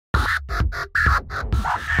Hey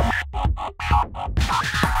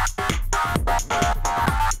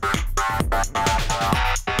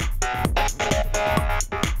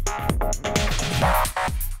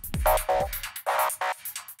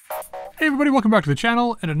everybody, welcome back to the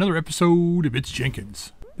channel and another episode of It's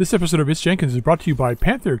Jenkins. This episode of It's Jenkins is brought to you by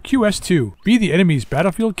Panther QS2. Be the enemy's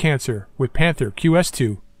battlefield cancer with Panther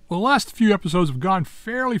QS2. Well, the last few episodes have gone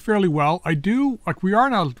fairly well. We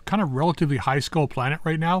are on a kind of relatively high skull planet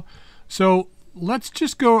right now. So let's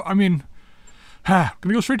just go, gonna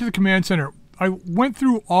go straight to the command center. I went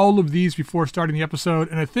through all of these before starting the episode,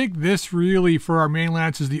 and I think this really, for our main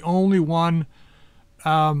lance, is the only one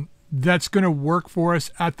that's going to work for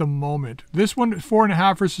us at the moment. This one,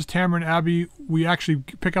 4.5 versus Tamara and Abby, we actually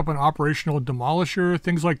pick up an operational demolisher,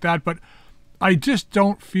 things like that, but I just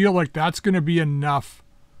don't feel like that's going to be enough.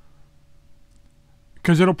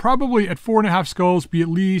 Because it'll probably, at 4.5 skulls, be at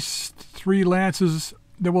least 3 lances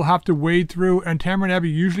that we'll have to wade through, and Tamara and Abby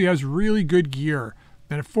usually has really good gear.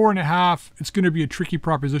 And at 4.5, it's going to be a tricky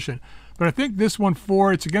proposition. But I think this one,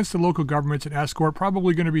 4, it's against the local governments and escort,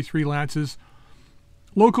 probably going to be 3 lances.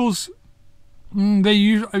 Locals,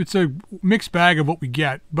 it's a mixed bag of what we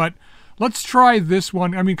get, but let's try this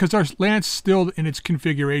one. Because our lance still in its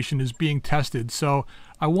configuration is being tested, so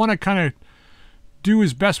I want to kind of do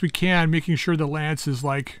as best we can, making sure the lance is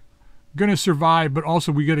like going to survive, but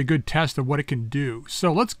also we get a good test of what it can do.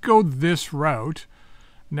 So let's go this route.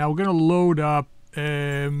 Now we're going to load up,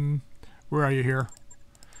 where are you here?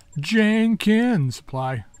 Jenkins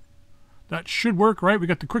supply. That should work, right? We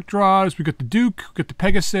got the quick draws, we got the Duke, we got the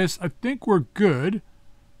Pegasus. I think we're good.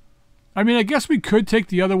 I guess we could take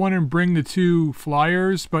the other one and bring the 2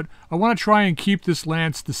 flyers, but I want to try and keep this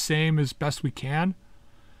lance the same as best we can.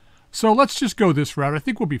 So let's just go this route. I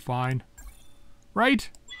think we'll be fine. Right?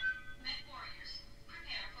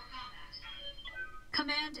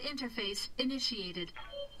 Command interface initiated.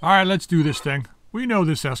 Alright, let's do this thing. We know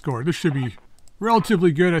this escort. This should be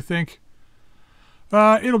relatively good, I think.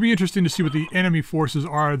 It'll be interesting to see what the enemy forces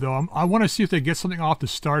are, though. I want to see if they get something off the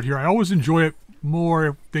start here. I always enjoy it more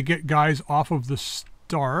if they get guys off of the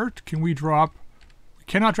start. Can we drop? We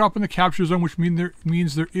cannot drop in the capture zone, which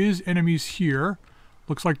means there is enemies here.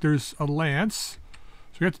 Looks like there's a lance.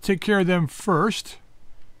 So we have to take care of them first.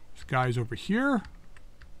 This guy's over here.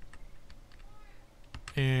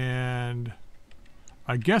 And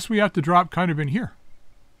I guess we have to drop kind of in here.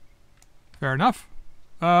 Fair enough.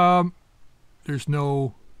 There's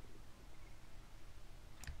no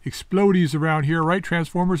explodies around here, right?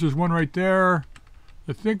 Transformers, there's one right there.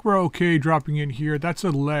 I think we're okay dropping in here. That's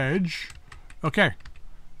a ledge. Okay.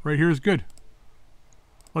 Right here is good.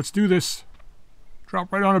 Let's do this.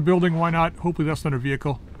 Drop right on a building, why not? Hopefully that's not a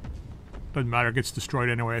vehicle. Doesn't matter, it gets destroyed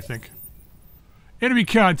anyway, I think. Enemy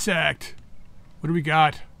contact! What do we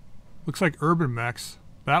got? Looks like urban mechs.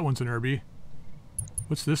 That one's an Irby.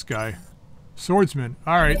 What's this guy? Swordsman.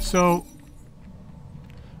 Alright, so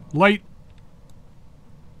light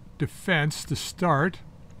defense to start.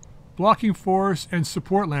 Blocking force and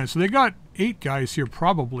support lance. So they got 8 guys here,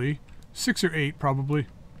 probably. 6 or 8, probably.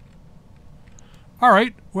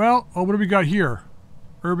 Alright, well, what do we got here?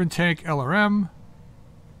 Urban tank LRM.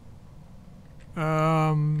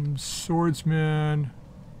 Swordsman.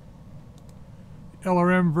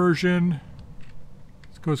 LRM version.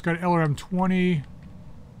 Let's go, it's got LRM 20.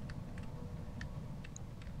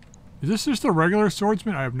 Is this just a regular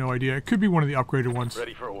swordsman? I have no idea. It could be one of the upgraded ones.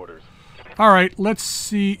 Ready for orders. Alright, let's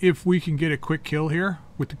see if we can get a quick kill here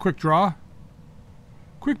with the quick draw.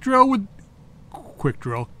 Quick kill with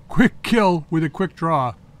a quick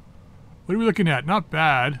draw. What are we looking at? Not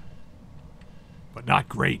bad, but not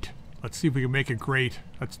great. Let's see if we can make it great.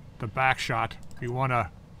 That's the back shot. We want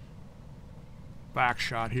a back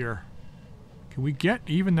shot here. Can we get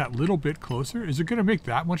even that little bit closer? Is it going to make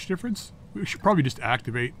that much difference? We should probably just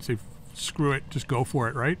activate and say, screw it, just go for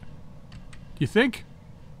it, right? Do you think?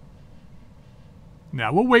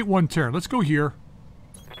 Now, we'll wait one turn. Let's go here.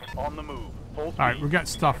 On the move. Full speed. Alright, we got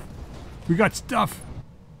stuff. We got stuff.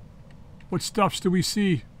 What stuffs do we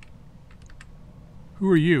see? Who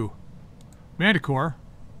are you? Manticore.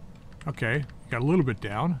 Okay, got a little bit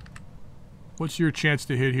down. What's your chance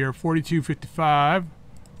to hit here? 42.55.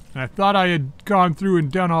 And I thought I had gone through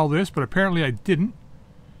and done all this, but apparently I didn't.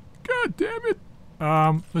 God damn it.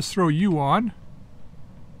 Let's throw you on.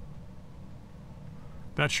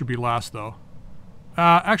 That should be last, though.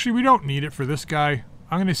 Actually, we don't need it for this guy.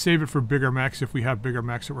 I'm going to save it for bigger mechs if we have bigger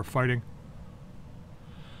mechs that we're fighting.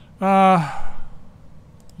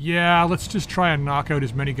 Yeah, let's just try and knock out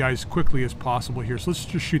as many guys quickly as possible here. So let's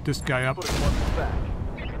just shoot this guy up.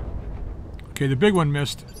 Okay, the big one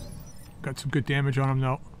missed. Got some good damage on him,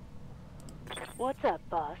 though. What's up,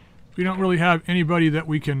 boss? We don't really have anybody that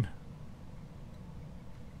we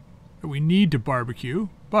need to barbecue,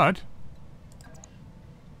 but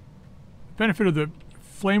the benefit of the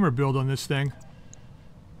flamer build on this thing,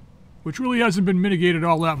 which really hasn't been mitigated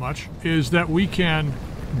all that much, is that we can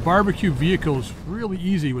barbecue vehicles really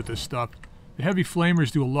easy with this stuff. The heavy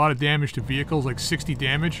flamers do a lot of damage to vehicles, like 60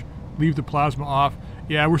 damage. Leave the plasma off.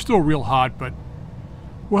 Yeah, we're still real hot, but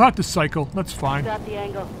we'll have to cycle. That's fine. Got the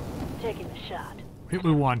angle. Taking the shot. Hit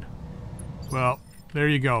with one. Well, there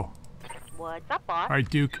you go. What's up, boss? Alright,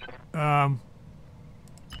 Duke. Oh,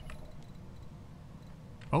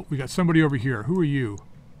 we got somebody over here. Who are you?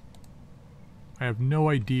 I have no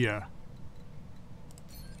idea.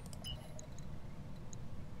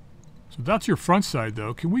 So that's your front side,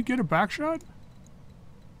 though. Can we get a back shot?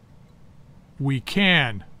 We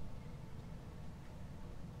can.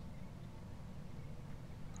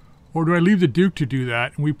 Or do I leave the Duke to do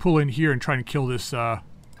that, and we pull in here and try and kill this,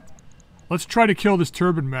 Let's try to kill this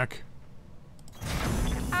turbine mech.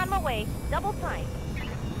 On my way. Double time.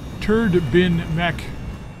 Turbine mech.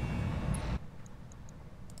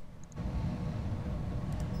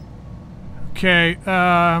 Okay,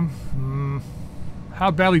 how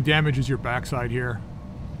badly damaged is your backside here?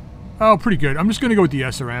 Oh, pretty good. I'm just going to go with the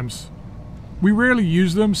SRMs. We rarely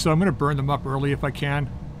use them, so I'm going to burn them up early if I can.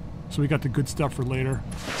 So we got the good stuff for later.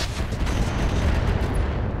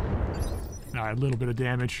 Alright, a little bit of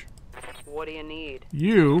damage. What do you need?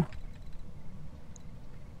 You?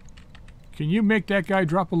 Can you make that guy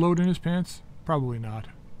drop a load in his pants? Probably not.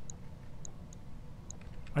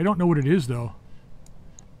 I don't know what it is, though.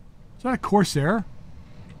 Is that a Corsair?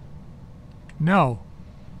 No.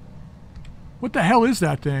 What the hell is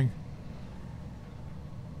that thing?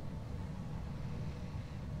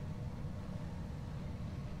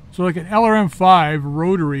 So like an LRM-5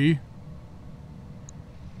 rotary.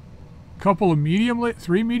 Couple of medium,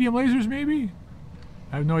 3 medium lasers maybe?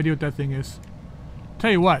 I have no idea what that thing is.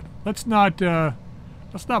 Tell you what, let's not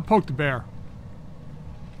poke the bear.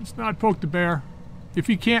 Let's not poke the bear. If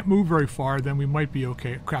he can't move very far, then we might be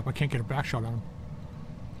okay. Crap, I can't get a back shot on him.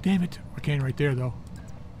 Damn it. I can right there, though.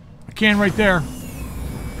 I can right there.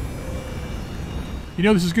 You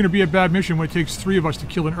know this is going to be a bad mission when it takes 3 of us to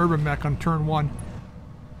kill an urban mech on turn 1.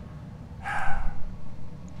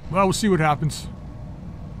 Well, we'll see what happens.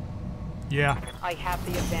 Yeah. I have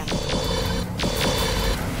the advantage.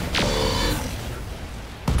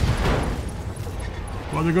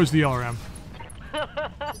 Well, there goes the LRM.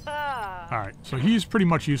 Alright, so he's pretty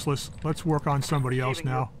much useless. Let's work on somebody else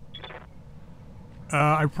now.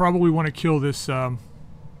 I probably want to kill this, I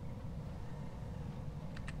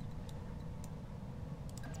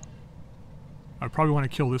probably want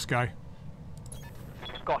to kill this guy.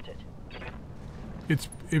 Got it.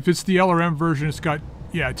 If it's the LRM version, it's got,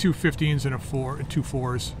 yeah, 2 15s and a 4 and 2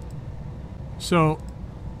 4s. So,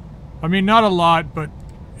 I mean, not a lot, but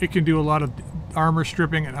it can do a lot of armor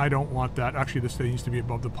stripping, and I don't want that. Actually, this thing needs to be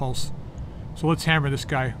above the pulse. So let's hammer this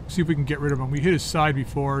guy. See if we can get rid of him. We hit his side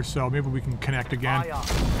before, so maybe we can connect again. Or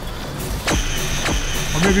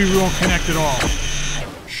maybe we won't connect at all.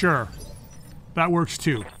 Sure. That works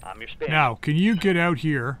too. Now, can you get out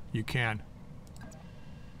here? You can.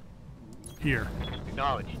 Here.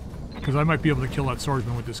 Acknowledged. Because I might be able to kill that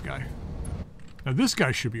swordsman with this guy. Now this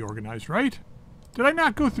guy should be organized, right? Did I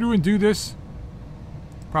not go through and do this?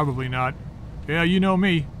 Probably not. Yeah, you know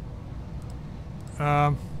me.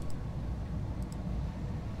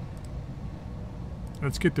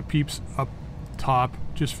 Let's get the peeps up top,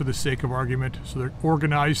 just for the sake of argument, so they're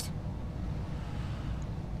organized.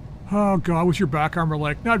 Oh god, what's your back armor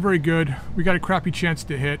like? Not very good. We got a crappy chance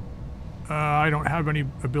to hit. I don't have any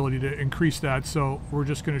ability to increase that, so we're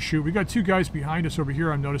just going to shoot. We got 2 guys behind us over here,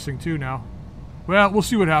 I'm noticing too now. Well, we'll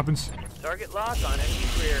see what happens. Target lock on enemy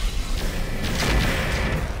rear.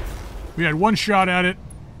 We had 1 shot at it.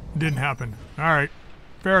 Didn't happen. Alright.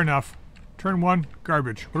 Fair enough. Turn 1,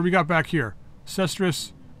 garbage. What do we got back here?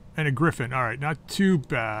 Cestrus and a Griffin. Alright, not too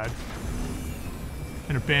bad.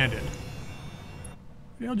 And a bandit. Where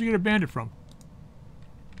the hell did you get a bandit from?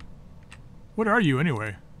 What are you,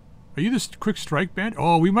 anyway? Are you this quick strike bandit?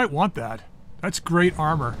 Oh, we might want that. That's great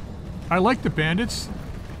armor. I like the bandits.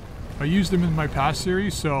 I used them in my past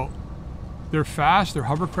series, so they're fast, they're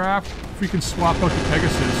hovercraft. If we can swap out the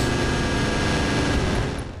Pegasus.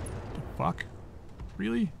 The fuck?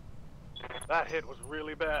 Really? That hit was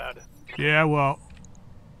really bad. Yeah, well,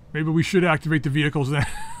 maybe we should activate the vehicles then.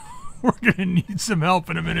 We're gonna need some help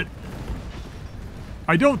in a minute.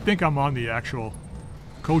 I don't think I'm on the actual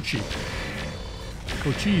Cochise.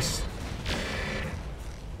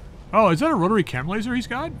 Oh, is that a rotary chem laser he's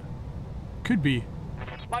got? Could be.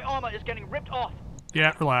 My armor is getting ripped off.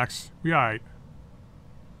 Yeah, relax. We alright.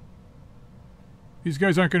 These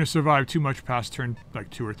guys aren't going to survive too much past turn, like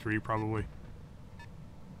 2 or 3, probably.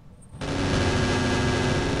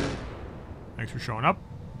 Thanks for showing up.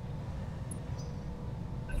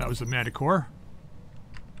 That was the Manticore.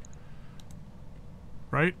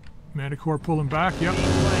 Right? Manticore pulling back, yep.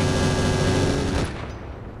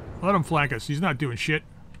 Let him flank us. He's not doing shit.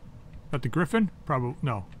 That the Griffin? Probably.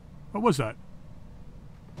 No. What was that?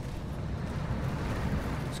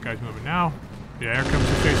 This guy's moving now. Yeah, here comes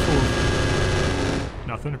the face full of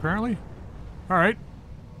nothing, apparently. Alright.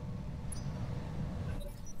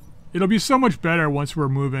 It'll be so much better once we're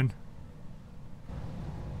moving.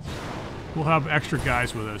 We'll have extra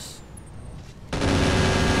guys with us.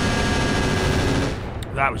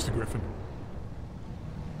 That was the Griffin.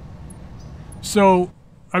 So,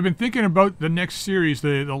 I've been thinking about the next series,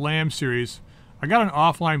 the Lamb series. I got an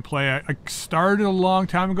offline play. I started a long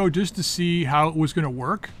time ago just to see how it was going to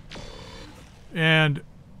work. And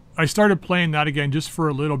I started playing that again just for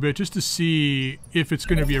a little bit, just to see if it's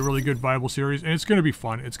going to be a really good viable series. And it's going to be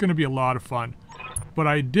fun. It's going to be a lot of fun. But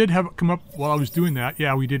I did have it come up while I was doing that.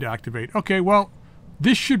 Yeah, we did activate. Okay, well,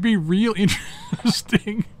 this should be real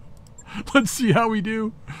interesting. Let's see how we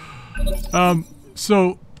do.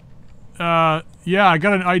 Yeah, I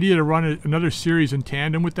got an idea to run another series in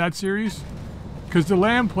tandem with that series. Because the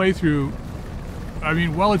Lamb playthrough, I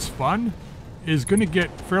mean, while it's fun, is going to get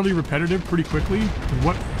fairly repetitive pretty quickly. With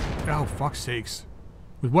what, oh, fuck's sakes.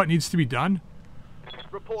 With what needs to be done.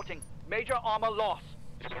 Reporting. Major armor loss.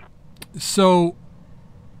 So,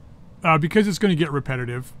 because it's going to get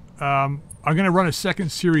repetitive, I'm going to run a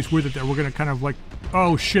second series with it that we're going to kind of like,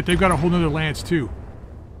 oh shit, they've got a whole nother lance too.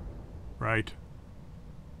 Right.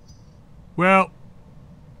 Well,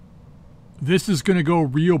 this is going to go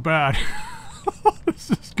real bad.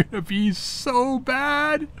 This is going to be so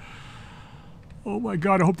bad. Oh my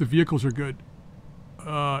god, I hope the vehicles are good.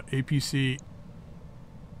 APC.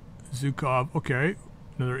 Zukov. Okay.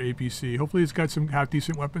 Another APC. Hopefully it's got some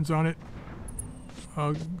half-decent weapons on it.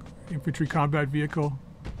 Infantry combat vehicle.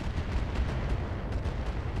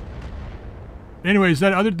 Anyways,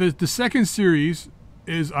 the second series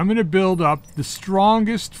is I'm going to build up the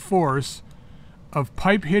strongest force of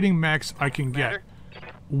pipe-hitting mechs I can get.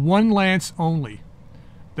 One lance only.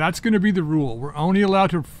 That's going to be the rule. We're only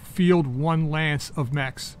allowed to field one lance of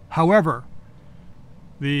mechs. However,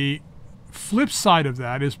 the flip side of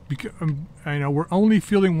that is, because I know we're only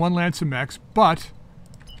fielding one lance of mechs, but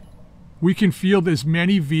we can field as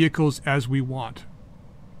many vehicles as we want.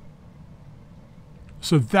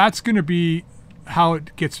 So that's going to be how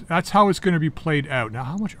it gets. That's how it's going to be played out. Now,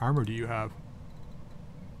 how much armor do you have?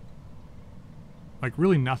 Like,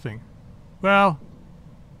 really nothing. Well,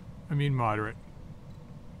 I mean moderate.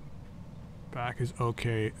 Back is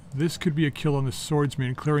okay. This could be a kill on the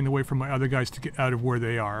swordsman, clearing the way for my other guys to get out of where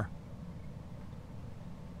they are.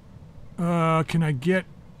 Can I get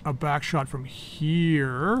a back shot from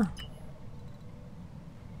here?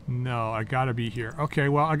 No, I gotta be here. Okay,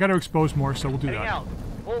 well, I gotta expose more, so we'll do that. Out.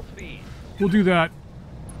 Full speed. We'll do that.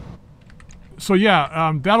 So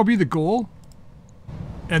yeah, that'll be the goal.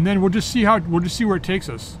 And then we'll just see where it takes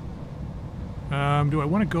us. Do I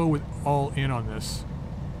want to go with all in on this?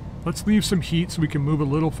 Let's leave some heat so we can move a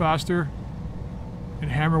little faster.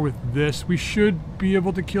 And hammer with this. We should be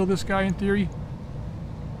able to kill this guy in theory.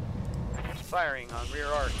 Firing on rear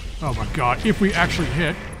arc. Oh my god, if we actually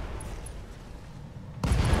hit.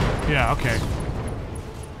 Yeah, okay.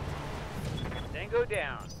 Tango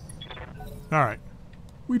down. Alright.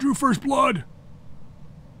 We drew first blood!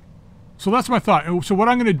 So that's my thought. So what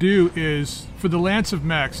I'm going to do is, for the Lance of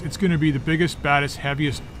Mechs, it's going to be the biggest, baddest,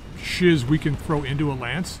 heaviest shiz we can throw into a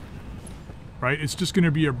Lance. Right? It's just going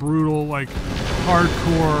to be a brutal, like,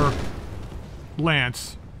 hardcore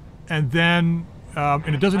Lance. And then,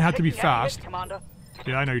 and it doesn't have to be fast.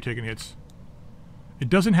 Yeah, I know you're taking hits. It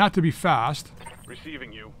doesn't have to be fast.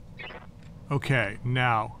 Receiving you. Okay,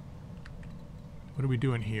 now. What are we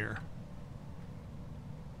doing here?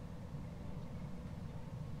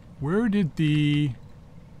 Where did the...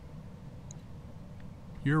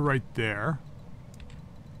 You're right there.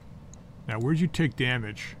 Now, where'd you take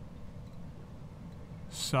damage?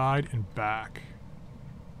 Side and back.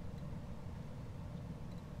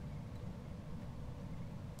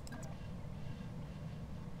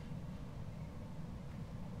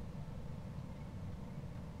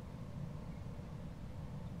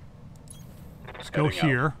 Let's go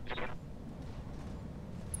here.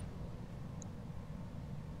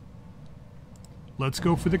 Let's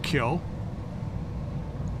go for the kill.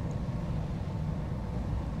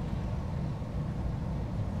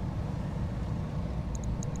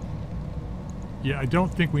 Yeah, I don't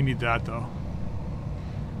think we need that, though.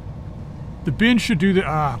 The bin should do the...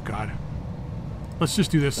 Oh, God. Let's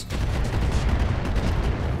just do this.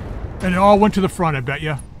 And it all went to the front, I bet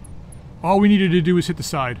ya. All we needed to do was hit the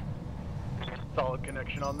side. Solid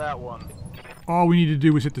connection on that one. All we needed to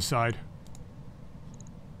do was hit the side.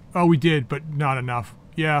 Oh, we did, but not enough.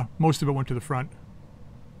 Yeah, most of it went to the front.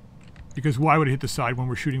 Because why would it hit the side when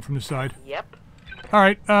we're shooting from the side? Yep.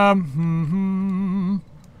 Alright,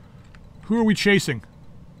 who are we chasing?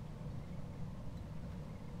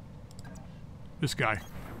 This guy.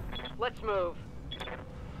 Let's move.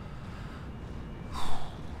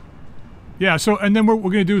 Yeah, so, and then what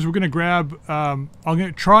we're going to do is we're going to grab, I'm going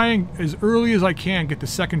to try and, as early as I can, get the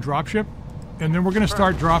second dropship. And then we're going to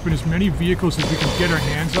start dropping as many vehicles as we can get our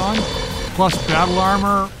hands on. Plus battle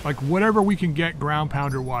armor, like whatever we can get ground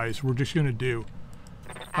pounder wise, we're just going to do.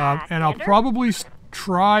 And I'll probably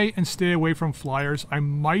try and stay away from flyers. I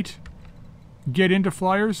might get into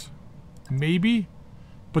flyers, maybe.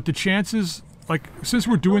 But the chances, like, since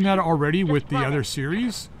we're doing that already with the other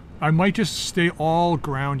series, I might just stay all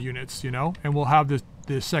ground units, you know? And we'll have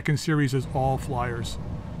the second series as all flyers.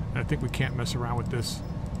 And I think we can't mess around with this.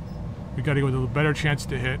 We got to go with a better chance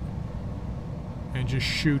to hit. And just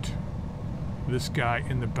shoot this guy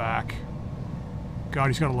in the back. God,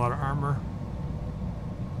 he's got a lot of armor.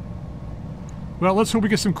 Well, let's hope we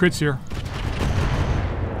get some crits here.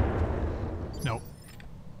 No.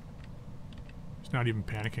 He's not even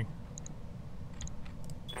panicking.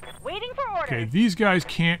 Waiting for orders. Okay, these guys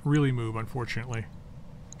can't really move, unfortunately.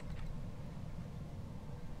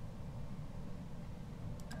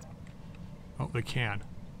 Oh, they can.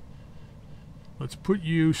 Let's put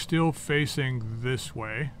you still facing this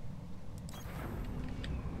way.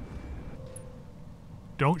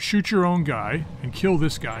 Don't shoot your own guy and kill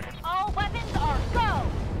this guy. All weapons are go.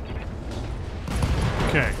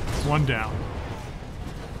 Okay, one down.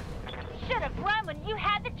 Should have run when you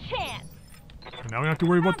had the chance. And now we don't have to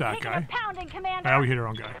worry about that Taking guy. a pounding, Commander. Now we hit our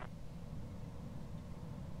own guy.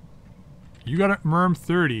 You got a MERM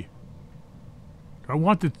 30. Do I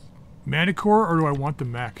want the Manticore or do I want the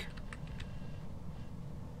mech?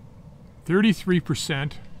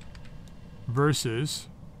 33% versus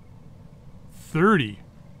 30.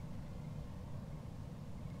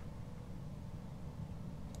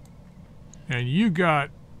 And you got,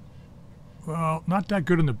 well, not that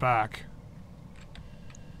good in the back.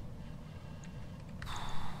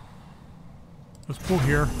 Let's pull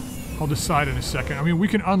here. I'll decide in a second. I mean, we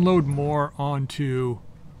can unload more onto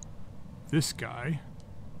this guy.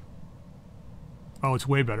 Oh, it's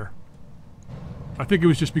way better. I think it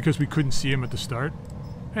was just because we couldn't see him at the start.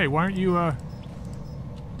 Hey, why aren't you, Huh,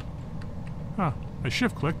 I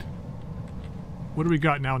shift clicked. What do we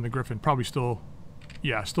got now in the Griffin? Probably still,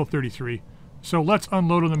 yeah, still 33. So let's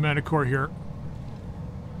unload on the Manticore here.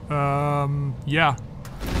 Yeah.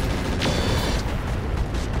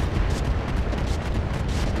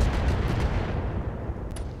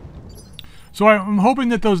 So I'm hoping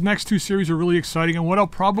that those next two series are really exciting, and what I'll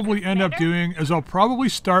probably end up doing is I'll probably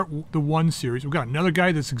start the one series. We've got another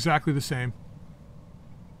guy that's exactly the same.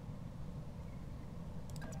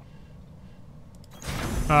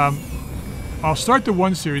 I'll start the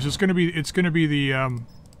one series. It's gonna be the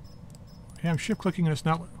yeah, I'm shift clicking and it's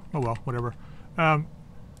not. Oh well, whatever. I'm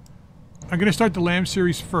gonna start the Lamb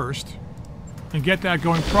series first and get that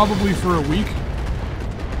going probably for a week.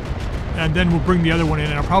 And then we'll bring the other one in,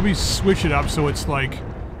 and I'll probably switch it up so it's like,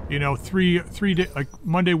 you know, three day, like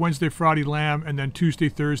Monday, Wednesday, Friday Lamb, and then Tuesday,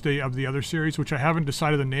 Thursday of the other series, which I haven't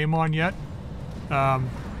decided the name on yet. I'm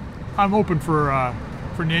open for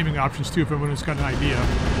naming options too if anyone's got an idea.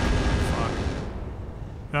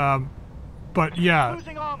 Fuck. But yeah,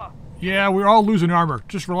 Losing armor. yeah, we're all losing armor.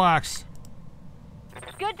 Just relax.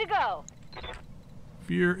 Good to go.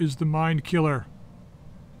 Fear is the mind killer.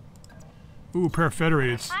 Ooh, pair of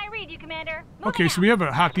Federateds. I read you, Commander. Okay, so we have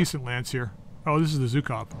a half decent lance here. Oh, this is the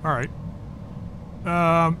Zukov. Alright.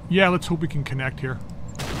 Yeah, let's hope we can connect here.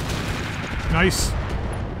 Nice.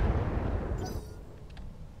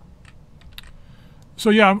 So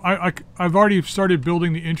yeah, I've already started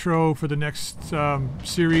building the intro for the next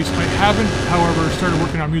series. I haven't, however, started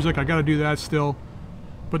working on music. I gotta do that still.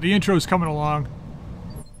 But the intro is coming along.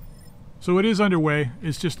 So it is underway.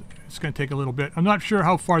 It's just, it's going to take a little bit. I'm not sure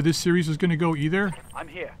how far this series is going to go either. I'm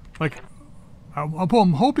here. Like, I'm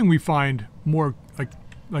hoping we find more,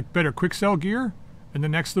 like better Quikscell gear in the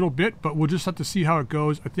next little bit, but we'll just have to see how it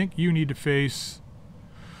goes. I think you need to face...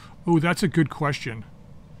 Oh, that's a good question.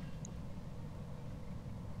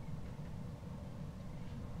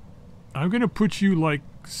 I'm going to put you like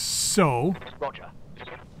so. Roger.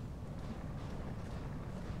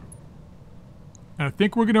 And I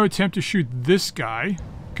think we're going to attempt to shoot this guy,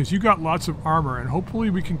 because you got lots of armor, and hopefully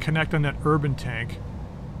we can connect on that urban tank.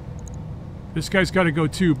 This guy's got to go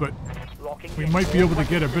too, but we might be able to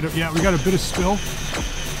get a bit of... Yeah, we got a bit of spill.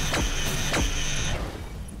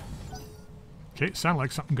 Okay, it sounded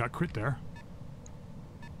like something got crit there.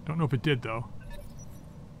 Don't know if it did, though.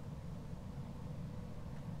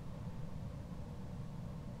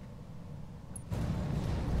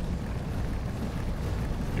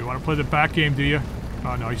 You want to play the back game, do you?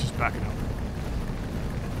 Oh, no, he's just backing up.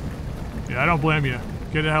 Yeah, I don't blame you.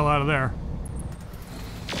 Get the hell out of there.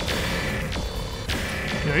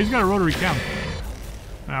 Yeah, he's got a rotary cam.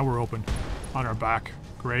 Now we're open. On our back.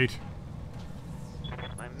 Great.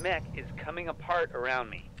 My mech is coming apart around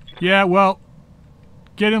me. Yeah, well,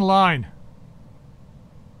 get in line.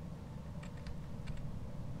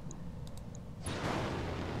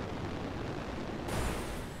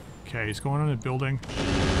 Okay, he's going on the building.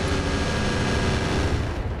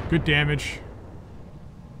 Good damage.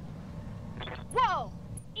 Whoa!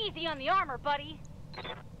 Easy on the armor, buddy.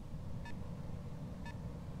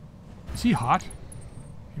 Is he hot?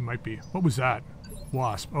 He might be. What was that?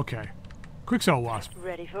 Wasp. Okay. Quikscell wasp.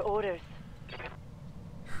 Ready for orders.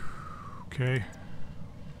 Okay.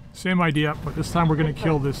 Same idea, but this time we're gonna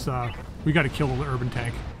kill this, we gotta kill the urban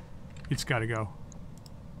tank. It's gotta go.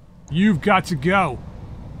 You've got to go!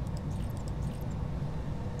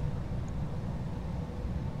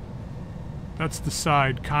 That's the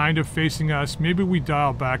side kind of facing us. Maybe we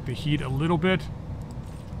dial back the heat a little bit.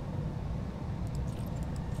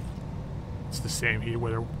 It's the same heat,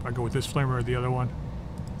 whether I go with this flamer or the other one.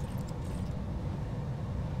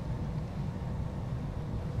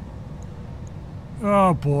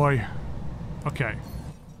 Oh boy. Okay.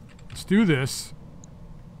 Let's do this.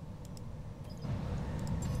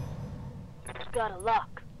 Got a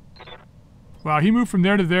lock. Wow, he moved from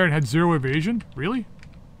there to there and had 0 evasion? Really?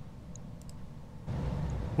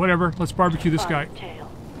 Whatever, let's barbecue this guy.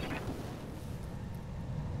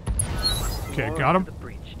 Okay, got him. The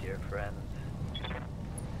breach, dear friends.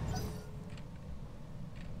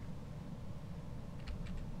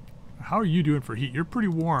 How are you doing for heat? You're pretty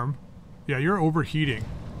warm. Yeah, you're overheating.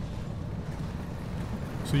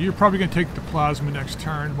 So you're probably going to take the plasma next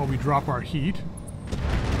turn while we drop our heat.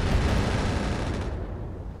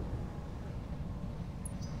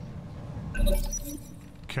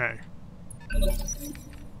 Okay.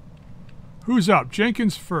 Who's up?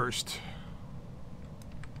 Jenkins first.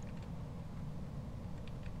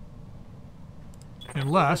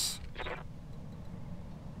 Unless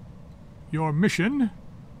your mission,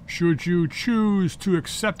 should you choose to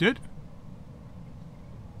accept it,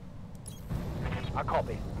 I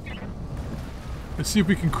copy. let's see if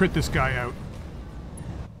we can crit this guy out.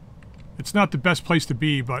 It's not the best place to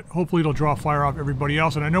be, but hopefully it'll draw fire off everybody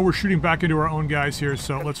else. And I know we're shooting back into our own guys here,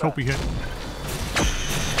 so let's hope we hit.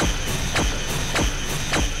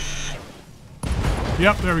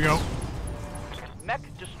 Yep, there we go. Mech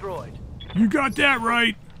destroyed. You got that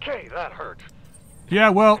right. Okay, that hurt. Yeah,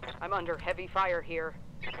 well, I'm under heavy fire here.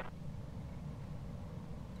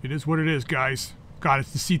 it is what it is, guys. God,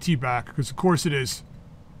 it's the CT back, because of course it is.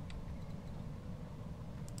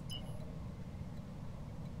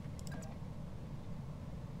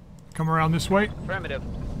 Come around this way. Affirmative.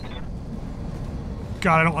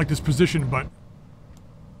 God, I don't like this position, but...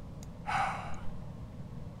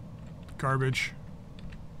 Garbage.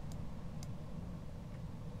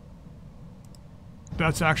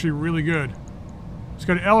 That's actually really good. He's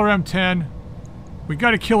got an LRM-10. We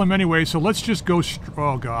gotta kill him anyway, so let's just go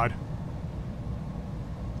oh, God.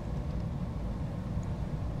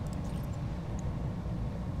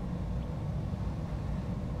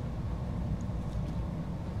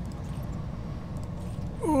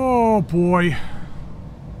 Oh, boy.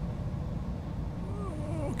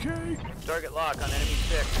 Okay. Target lock on enemy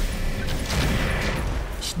 6.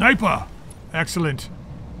 Sniper! Excellent.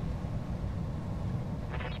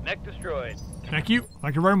 Mech destroyed. Thank you.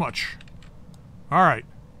 Thank you very much. Alright.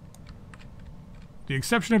 The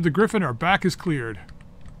exception of the Griffin, our back is cleared.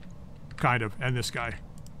 Kind of. And this guy.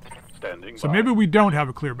 Standing So by. maybe we don't have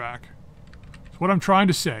a clear back. That's what I'm trying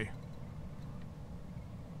to say.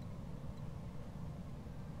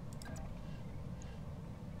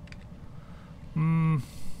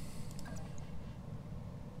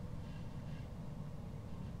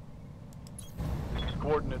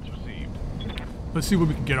 Coordinates received. Let's see what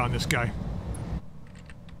we can get on this guy.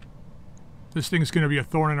 This thing's going to be a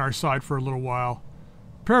thorn in our side for a little while.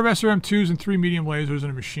 Pair of SRM-2s and 3 medium lasers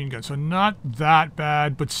and a machine gun. So not that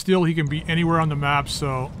bad, but still he can be anywhere on the map,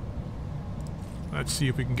 so... Let's see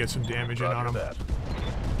if we can get some damage in on him. That.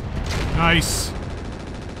 Nice.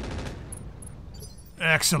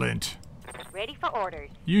 Excellent. Ready for orders.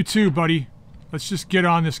 You too, buddy. Let's just get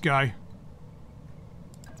on this guy.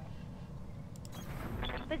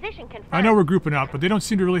 Position confirmed. I know we're grouping up, but they don't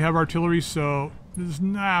seem to really have artillery, so...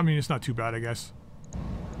 I mean, it's not too bad, I guess.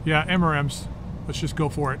 Yeah, MRMs. Let's just go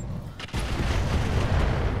for it.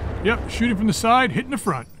 Yep, shooting from the side, hitting the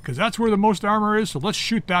front, because that's where the most armor is, so let's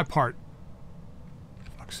shoot that part.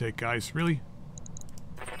 Fuck's sake, guys. Really?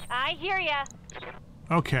 I hear ya.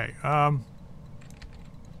 Okay,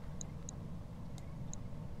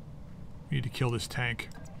 we need to kill this tank.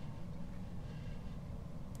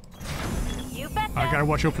 You betcha. I gotta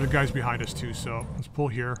watch out for the guys behind us too, so let's pull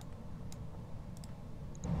here.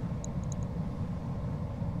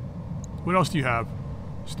 What else do you have?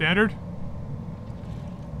 Standard?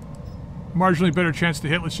 Marginally better chance to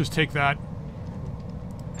hit, let's just take that.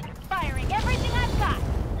 Firing everything I've got.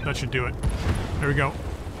 That should do it. There we go.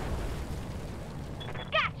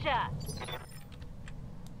 Gotcha.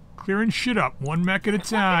 Clearing shit up, one mech at a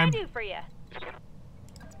time. What can I do for you?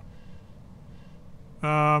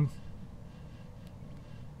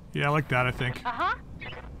 Yeah, I like that, I think. Uh-huh.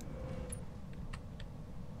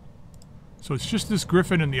 So it's just this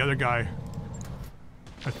Griffin and the other guy.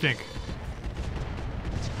 I think.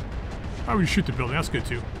 Oh, we shoot the building, that's good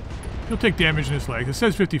too. He'll take damage in his legs. It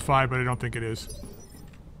says 55, but I don't think it is.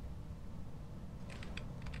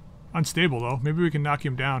 Unstable though, maybe we can knock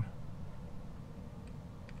him down.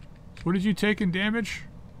 So what did you take in damage?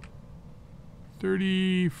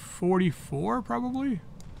 30, 44 probably?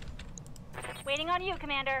 Waiting on you,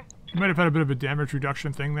 Commander. You might have had a bit of a damage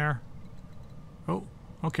reduction thing there. Oh,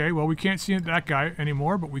 okay, well we can't see that guy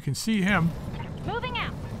anymore, but we can see him. Moving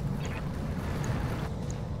out.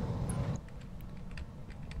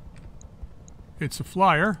 It's a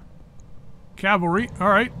flyer. Cavalry,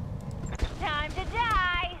 alright. Time to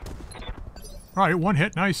die. Alright, one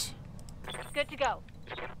hit, nice. Good to go.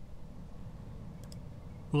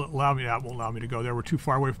 Will it allow me? That won't allow me to go there. We're too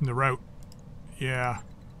far away from the route. Yeah.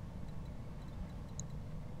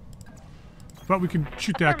 But we can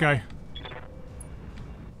shoot that guy.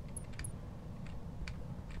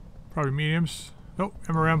 Probably mediums. Oh,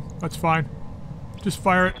 MRM. That's fine. Just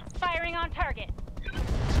fire it. Firing on target.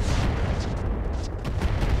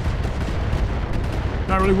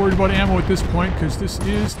 Not really worried about ammo at this point because this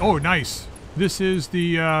is... Oh, nice. This is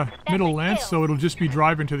the middle lance, so it'll just be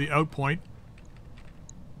driving to the out point.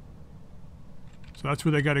 So that's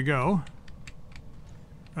where they gotta go.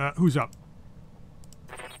 Who's up?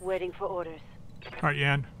 Waiting for orders. Alright,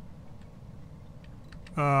 Yan.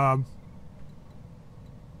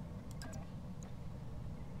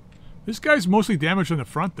 This guy's mostly damaged on the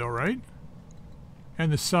front though, right?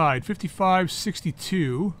 And the side. 55,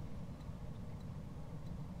 62.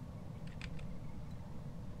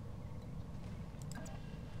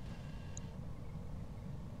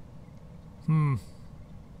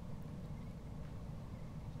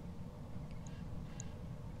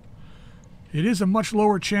 It is a much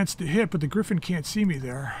lower chance to hit, but the Griffin can't see me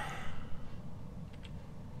there.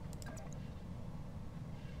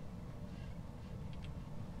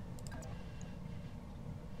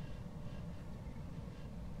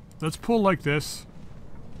 Let's pull like this.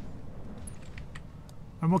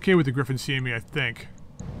 I'm okay with the Griffin seeing me, I think.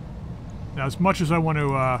 Now, as much as I want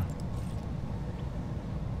to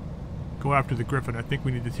go after the Griffin, I think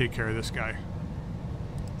we need to take care of this guy.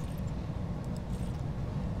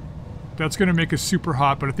 That's going to make us super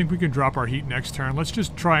hot, but I think we can drop our heat next turn. Let's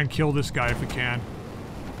just try and kill this guy if we can.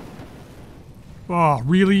 Oh,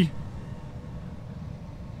 really?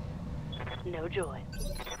 No joy.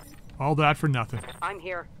 All that for nothing. I'm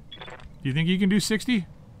here. Do you think he can do 60?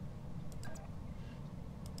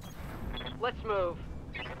 Let's move.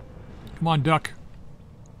 Come on, duck.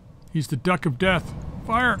 He's the duck of death.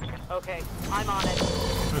 Fire! Okay, I'm on it.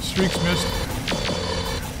 The streaks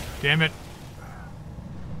missed. Damn it.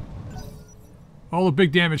 All the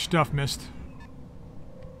big damage stuff missed.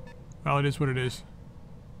 Well, it is what it is.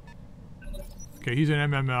 Okay, he's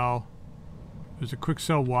an MML. There's a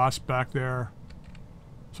Quikscell Wasp back there.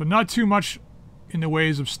 So not too much in the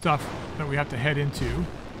ways of stuff that we have to head into.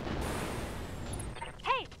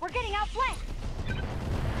 Hey, we're getting outflanked.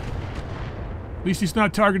 At least he's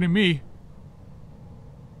not targeting me.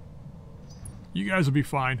 You guys will be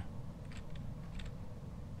fine.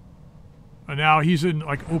 And now he's in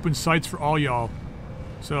like open sights for all y'all.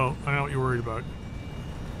 So I don't know what you're worried about.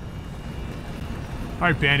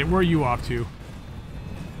 Alright, Bandit, where are you off to?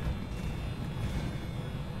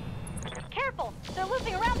 Careful, they're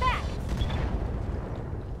looping around back.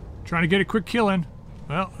 Trying to get a quick kill in.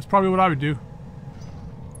 Well, that's probably what I would do.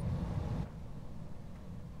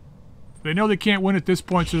 They know they can't win at this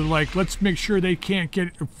point, so they're like, let's make sure they can't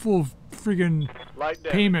get a full friggin' Light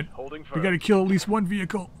damage. payment. Holding We firm. gotta kill at least one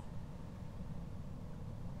vehicle.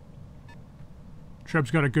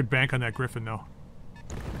 Treb's got a good bank on that Griffin, though.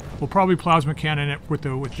 We'll probably plasma cannon it with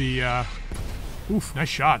the oof, nice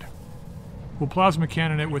shot. We'll plasma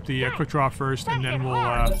cannon it with the quick draw first, and then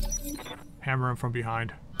we'll hammer him from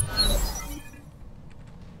behind.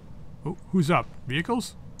 Oh, who's up?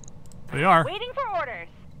 Vehicles? They are. Waiting for orders.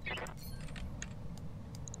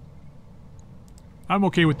 I'm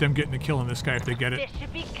okay with them getting a kill on this guy if they get it. This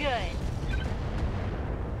should be good.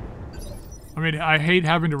 I mean, I hate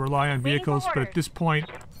having to rely on Waiting for vehicles, but at orders. this point,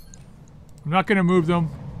 I'm not going to move them.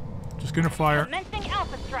 Just going to fire. Commencing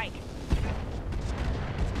Alpha Strike.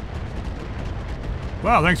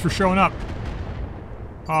 Wow, thanks for showing up.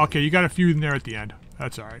 Oh, okay, you got a few in there at the end.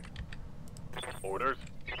 That's alright. Orders.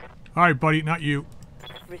 Alright, buddy, not you.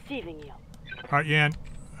 Receiving you. Alright, Yan.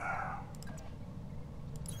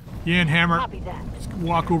 Yan, hammer. Copy that. Let's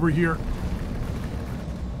walk over here.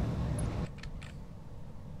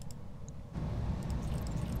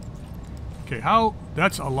 Okay, how?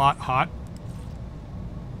 That's a lot hot.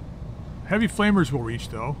 Heavy flamers will reach,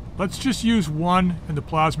 though. Let's just use one in the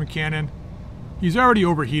plasma cannon. He's already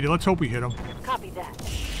overheated. Let's hope we hit him. Copy that.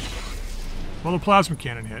 Well, the plasma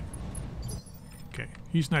cannon hit. Okay,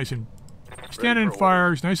 he's nice and standing in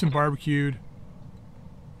fire. He's nice and barbecued.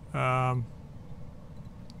 How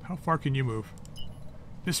far can you move?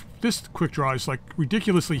 This quick draw is like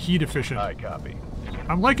ridiculously heat efficient. I copy.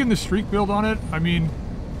 I'm liking the streak build on it. I mean,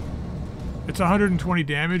 it's 120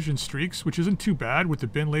 damage in streaks, which isn't too bad with the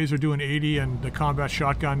bin laser doing 80 and the combat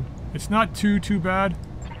shotgun. It's not too bad.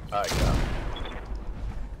 I copy.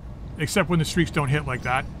 Except when the streaks don't hit like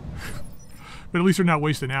that. But at least they're not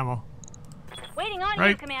wasting ammo. Waiting on you,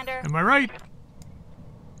 Right? Commander. Am I right?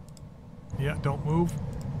 Yeah, don't move.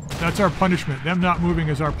 That's our punishment. Them not moving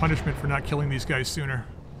is our punishment for not killing these guys sooner.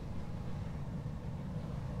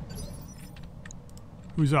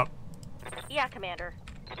 Who's up? Yeah, Commander.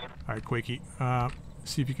 Alright, Quakey.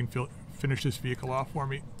 See if you can finish this vehicle off for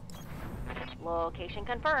me. Location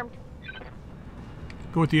confirmed.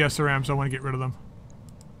 Go with the SRMs. I want to get rid of them.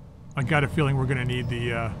 I got a feeling we're going to need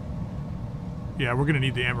the... yeah, we're going to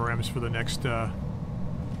need the MRMs for the next... the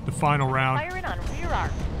final round. Fire it on rear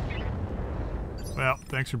arc. Well,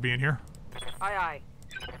 thanks for being here. Aye, aye.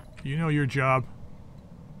 You know your job.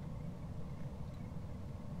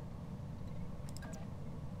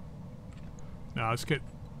 No, let's get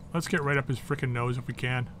right up his frickin' nose if we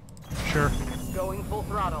can. Sure. Going full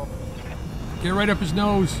throttle. Get right up his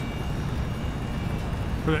nose.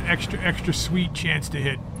 For the extra sweet chance to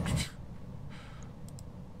hit.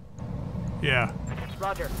 Yeah.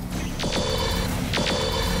 Roger.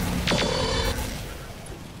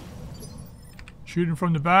 Shooting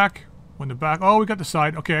from the back. When the back... Oh, we got the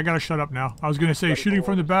side. Okay, I gotta shut up now. I was gonna say shooting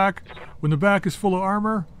from the back. When the back is full of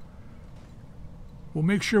armor, we'll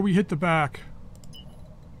make sure we hit the back.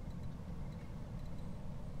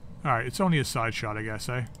 Alright, it's only a side shot, I guess,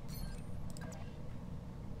 eh?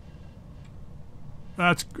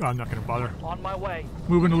 That's... I'm not gonna bother. On my way.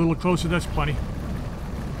 Moving a little closer, that's plenty.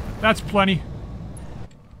 That's plenty.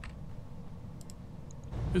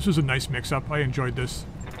 This was a nice mix-up. I enjoyed this.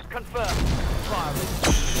 Confirm. Fire.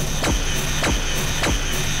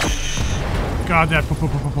 God, that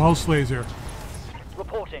pulse laser.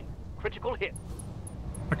 Reporting. Critical hit.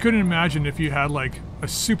 I couldn't imagine if you had, like, a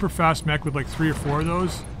super fast mech with, like, 3 or 4 of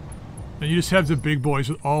those. And you just have the big boys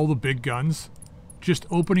with all the big guns. Just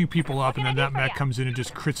opening people up, and then that mech comes in and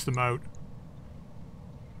just crits them out.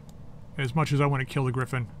 As much as I want to kill the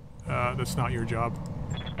Griffin, that's not your job.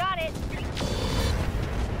 Got it.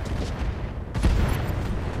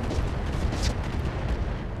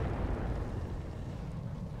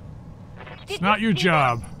 It's not your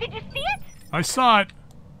job. Did you see it? I saw it.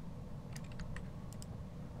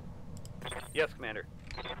 Yes, Commander.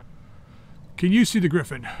 Can you see the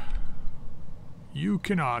Griffin? You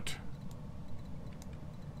cannot.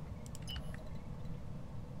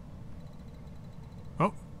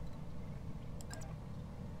 Oh.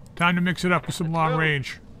 Time to mix it up with some long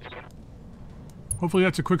range. Hopefully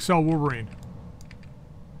that's a Quikscell Wolverine.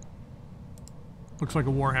 Looks like a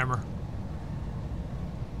Warhammer.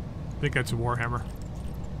 I think that's a Warhammer.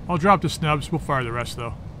 I'll drop the snubs. We'll fire the rest,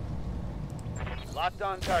 though. Locked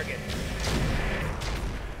on target.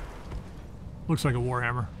 Looks like a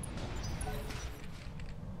Warhammer.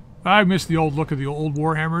 I miss the old look of the old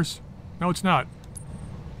Warhammers. No, it's not.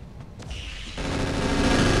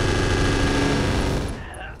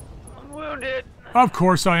 I'm wounded. Of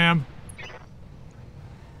course I am.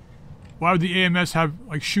 Why would the AMS have,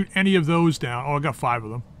 like, shoot any of those down? Oh, I got 5 of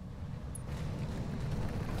them.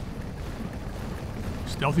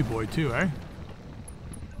 Stealthy boy too, eh?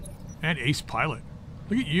 And ace pilot.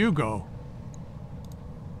 Look at you go.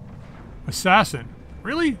 Assassin.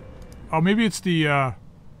 Really? Oh, maybe it's the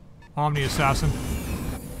Omni Assassin.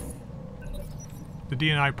 The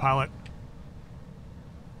DNI pilot.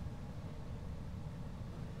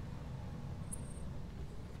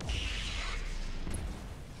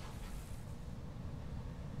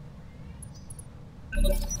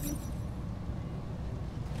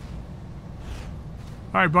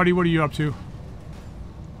 Alright, buddy, what are you up to?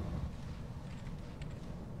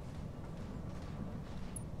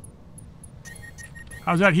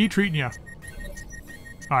 How's that heat treating you?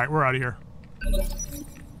 Alright, we're out of here.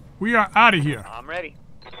 We are out of here. I'm ready.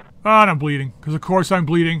 Ah, and I'm bleeding. Because of course I'm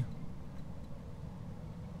bleeding.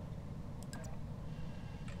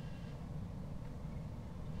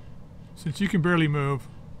 Since you can barely move.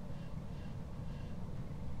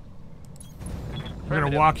 We're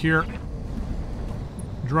gonna walk here.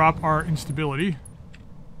 Drop our instability.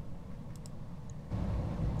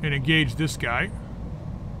 And engage this guy.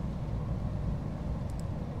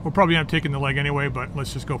 We'll probably end up taking the leg anyway, but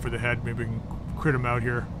let's just go for the head. Maybe we can crit him out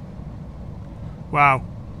here. Wow.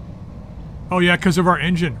 Oh yeah, because of our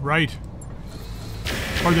engine, right.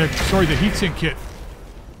 Or the, sorry, the heatsink kit.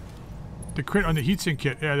 The crit on the heatsink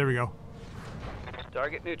kit. Yeah, there we go.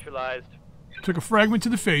 Target neutralized. Took a fragment to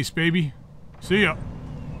the face, baby. See ya.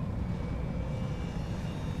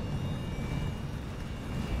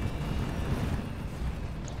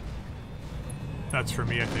 That's for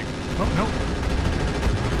me, I think. Oh, no.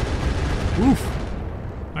 Oof.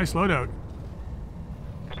 Nice loadout.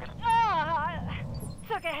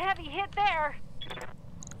 Took a heavy hit there.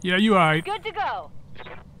 Yeah, you alright. Good to go.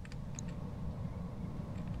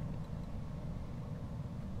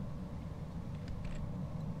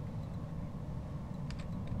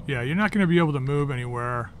 Yeah, you're not going to be able to move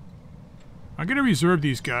anywhere. I'm going to reserve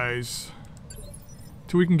these guys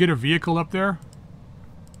till we can get a vehicle up there.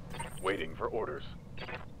 Waiting for orders.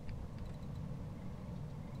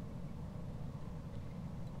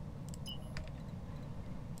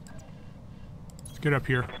 Let's get up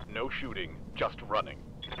here. No shooting, just running.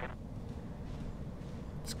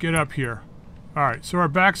 Let's get up here. Alright, so our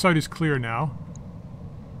backside is clear now.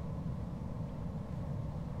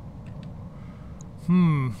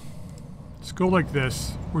 Let's go like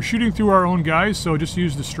this. We're shooting through our own guys, so just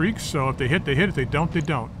use the streaks. So if they hit, they hit. If they don't, they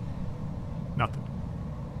don't. Nothing.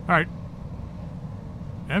 Alright.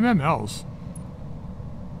 MMLs.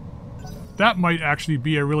 That might actually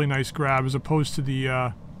be a really nice grab as opposed to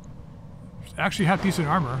the, actually have decent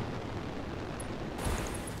armor.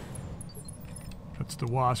 That's the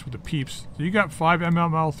Wasp with the peeps. So you got 5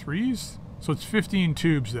 MML3s? So it's 15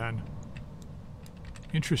 tubes then.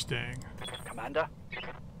 Interesting. Commander.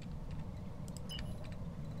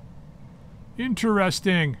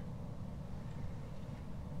 Interesting.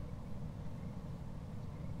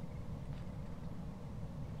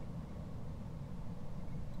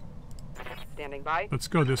 Standing by. Let's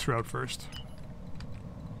go this route first.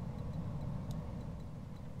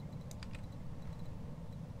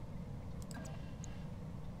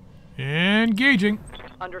 Engaging.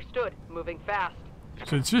 Understood. Moving fast.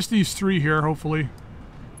 So it's just these 3 here, hopefully.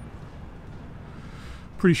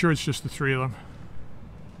 Pretty sure it's just the 3 of them.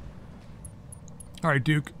 Alright,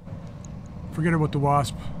 Duke. Forget about the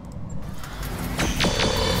Wasp.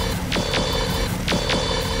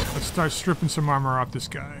 Let's start stripping some armor off this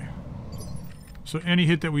guy. So any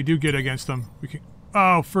hit that we do get against them, we can...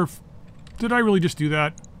 Oh, did I really just do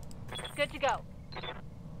that? Good to go.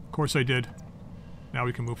 Of course I did. Now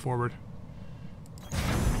we can move forward.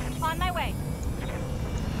 On my way.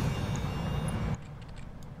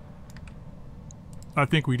 I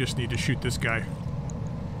think we just need to shoot this guy.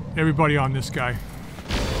 Everybody on this guy.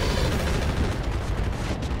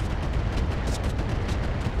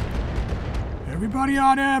 Everybody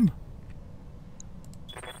on him!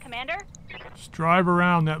 Commander? Just drive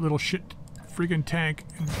around that little shit freaking tank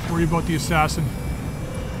and worry about the assassin.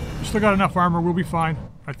 We still got enough armor, we'll be fine.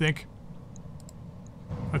 I think.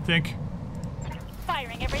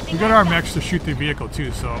 Firing everything. We got our mechs to shoot the vehicle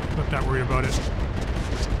too, so not that worried about it.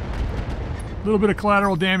 A little bit of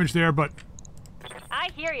collateral damage there, but I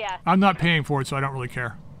hear ya. I'm not paying for it, so I don't really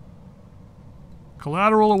care.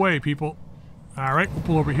 Collateral away, people. Alright, we'll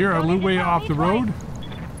pull over here, a little way off the road.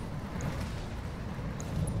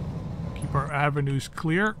 Keep our avenues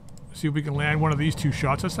clear. See if we can land one of these 2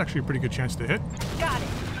 shots. That's actually a pretty good chance to hit. Got it.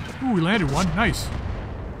 Ooh, we landed one. Nice.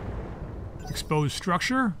 Exposed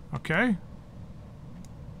structure. Okay.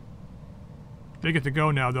 They get to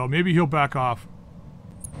go now, though. Maybe he'll back off.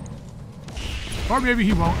 Or maybe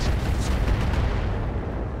he won't.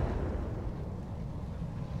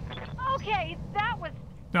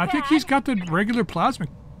 Now, I think he's got the regular plasma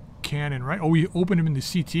cannon, right? Oh, we opened him in the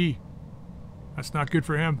CT. That's not good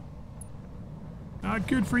for him. Not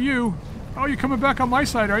good for you. Oh, you're coming back on my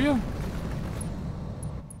side, are you?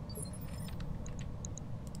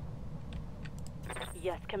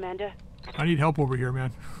 Yes, Commander. I need help over here,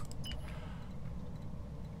 man.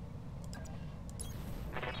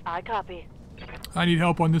 I copy. I need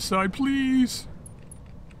help on this side, please.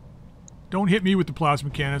 Don't hit me with the plasma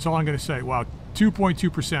cannon. That's all I'm going to say. Wow,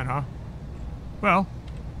 2.2%, huh? Well,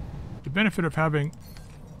 the benefit of having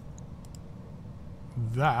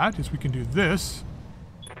that is we can do this.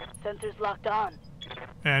 Sensors locked on.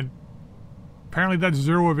 And apparently that's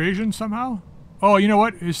zero evasion somehow. Oh, you know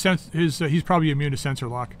what? He's probably immune to sensor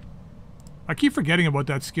lock. I keep forgetting about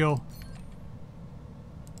that skill.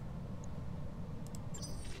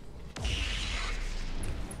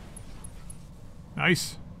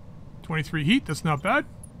 Nice. 23 heat, that's not bad.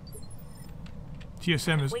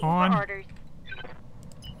 TSM is Waiting on. for orders.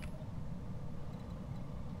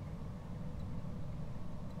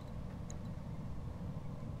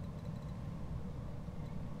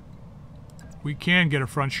 We can get a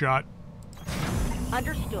front shot.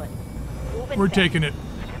 Understood. Moving We're fast. taking it.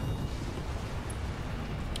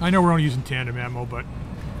 I know we're only using tandem ammo, but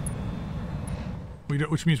we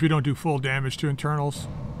don't, which means we don't do full damage to internals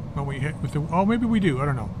when we hit with the. Oh, maybe we do. I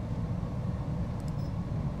don't know.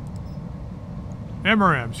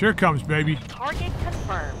 MRMs, here it comes, baby. Target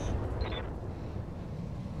confirmed.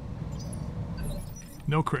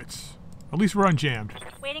 No crits. At least we're unjammed.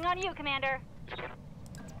 Waiting on you, Commander.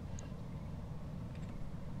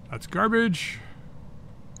 That's garbage.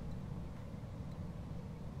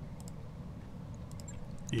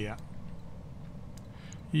 Yeah.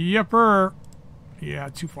 Yepper. Yeah,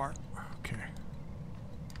 too far. Okay.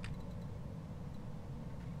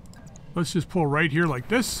 Let's just pull right here like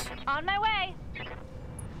this. On my way.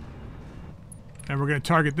 And we're going to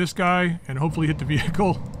target this guy and hopefully hit the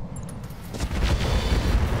vehicle.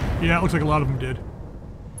 Yeah, it looks like a lot of them did.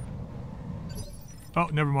 Oh,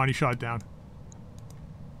 never mind. He shot it down.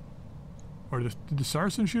 Or did the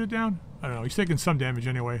Saracen shoot it down? I don't know. He's taking some damage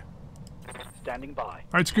anyway. Standing by. All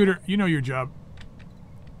right, Scooter. You know your job.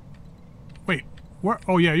 Wait. Where?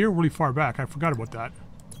 Oh, yeah. You're really far back. I forgot about that.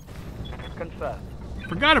 Confirmed.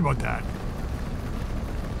 Forgot about that.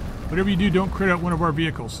 Whatever you do, don't crit out one of our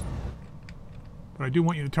vehicles. But I do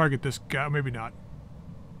want you to target this guy. Maybe not.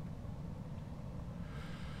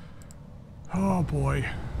 Oh, boy.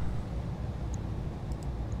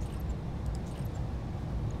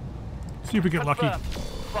 See if we get lucky.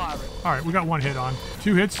 Firing. Alright, we got one hit on.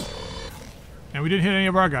 2 hits. And we didn't hit any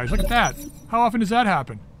of our guys. Look at that. How often does that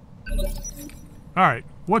happen? Alright,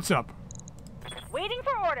 what's up? Waiting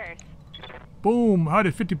for orders. Boom. How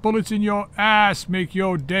did 50 bullets in your ass make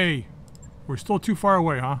your day? We're still too far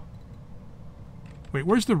away, huh? Wait,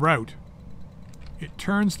 where's the route? It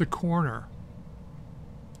turns the corner.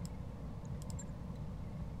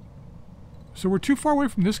 So we're too far away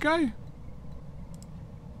from this guy?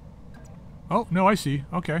 Oh, no, I see.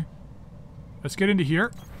 Okay. Let's get into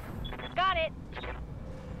here. Got it.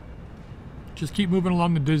 Just keep moving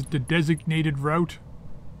along the designated route.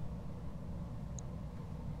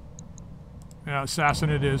 Yeah, assassin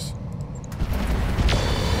it is.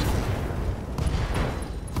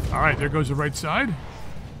 Alright, there goes the right side.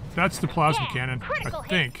 That's the plasma cannon, I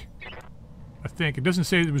think. I think. It doesn't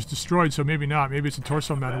say it was destroyed, so maybe not. Maybe it's a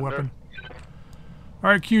torso-mounted weapon.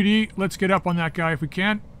 Alright, QD, let's get up on that guy if we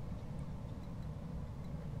can.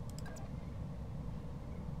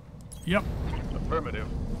 Yep. Affirmative.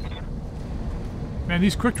 Man,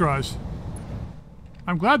 these quick draws.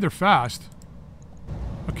 I'm glad they're fast.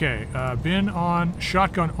 Okay, bin on,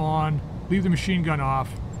 shotgun on, leave the machine gun off.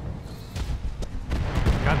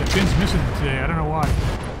 God, the bin's missing today. I don't know why.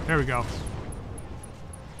 There we go.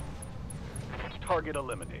 Target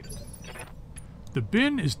eliminated. The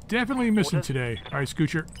bin is definitely missing today. Alright,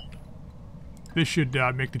 Scoocher. This should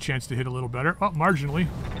make the chance to hit a little better. Oh, marginally.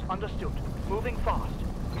 Understood. Moving fast.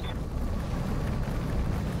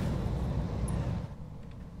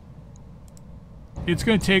 It's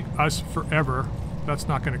going to take us forever. That's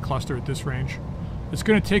not going to cluster at this range. It's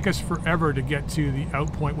going to take us forever to get to the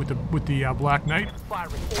out point with the Black Knight.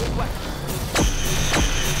 Firing all weapons.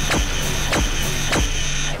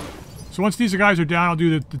 So once these guys are down, I'll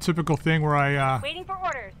do the typical thing where Waiting for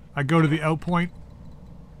orders. I go to the out point.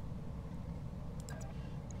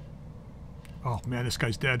 Oh man, this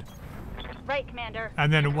guy's dead. Right, Commander.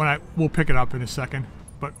 And then we'll pick it up in a second.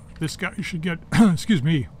 But this guy should get excuse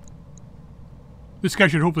me. This guy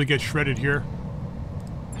should hopefully get shredded here.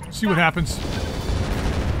 See what happens.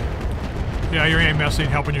 Yeah, your AMS ain't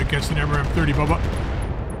helping you against an MRM-30, Bubba.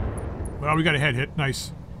 Well, we got a head hit.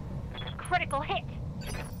 Nice. Critical hit.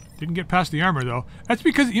 Didn't get past the armor, though. That's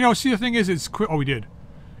because, you know, see, the thing is, it's quick. Oh, we did.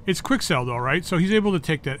 It's Quikscell, though, right? So he's able to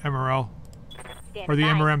take that MRL. Or the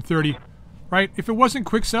MRM-30. Right? If it wasn't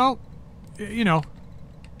Quikscell, you know,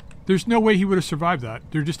 there's no way he would have survived that.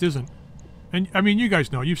 There just isn't. And, I mean, you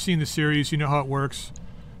guys know. You've seen the series. You know how it works.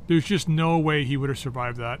 There's just no way he would have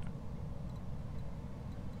survived that.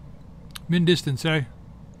 Min distance, eh?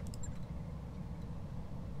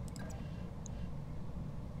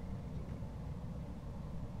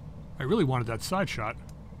 I really wanted that side shot.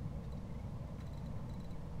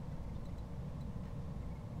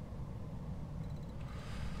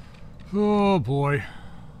 Oh boy.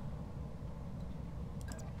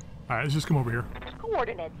 Alright, let's just come over here.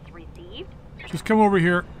 Coordinates received. Just come over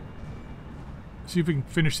here. See if we can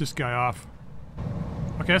finish this guy off.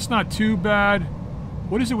 Okay, that's not too bad.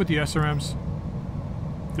 What is it with the SRMs?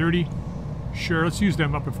 30? Sure, let's use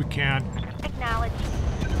them up if we can. Acknowledged.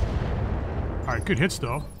 Alright, good hits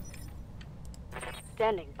though.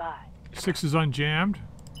 Standing by. 6 is unjammed.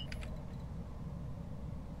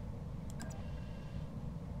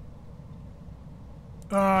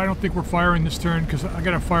 I don't think we're firing this turn because I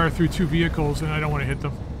gotta fire through 2 vehicles and I don't want to hit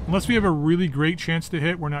them. Unless we have a really great chance to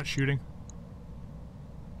hit, we're not shooting.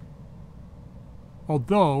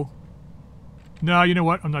 Although, no, you know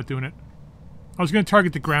what? I'm not doing it. I was gonna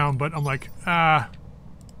target the ground, but I'm like,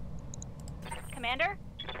 Commander?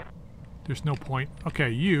 there's no point. Okay,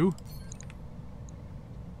 you.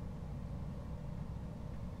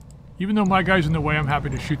 Even though my guy's in the way, I'm happy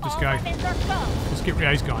to shoot this guy. Let's get,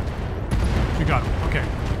 yeah, he's gone. We got him. Okay.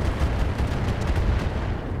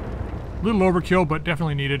 Little overkill, but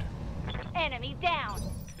definitely needed. Enemy down.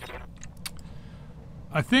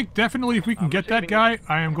 I think definitely if we can get that guy,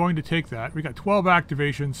 I am going to take that. We got 12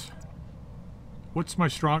 activations. What's my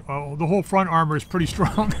strong... Oh, the whole front armor is pretty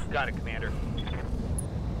strong. Got it, Commander.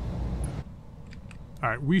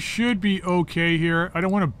 Alright, we should be okay here. I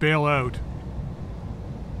don't want to bail out.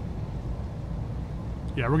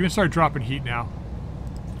 Yeah, we're going to start dropping heat now.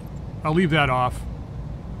 I'll leave that off.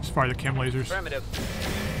 As far as the chem lasers. Affirmative.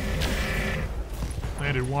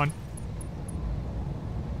 Landed 1.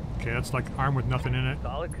 Okay, that's like arm with nothing in it.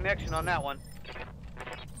 Solid connection on that one.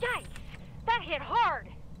 Yikes! That hit hard.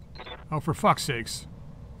 Oh, for fuck's sakes.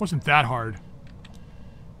 Wasn't that hard.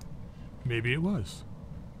 Maybe it was.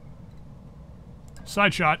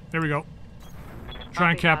 Side shot. There we go.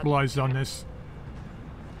 Try and capitalize on this.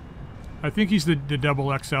 I think he's the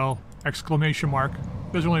double XL exclamation mark.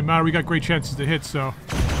 Doesn't really matter. We got great chances to hit, so...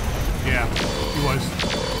 Yeah, he was.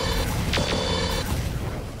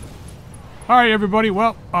 Alright, everybody.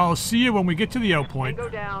 Well, I'll see you when we get to the out point. Go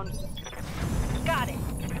down. Got it.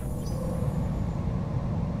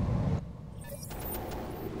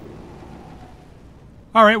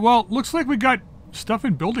 Alright, well, looks like we got stuff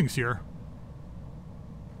in buildings here.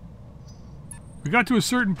 We got to a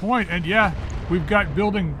certain point, and yeah, we've got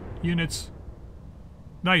building units.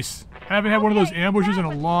 Nice. I haven't had one of those ambushes in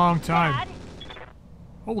a long time.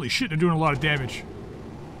 Holy shit, they're doing a lot of damage.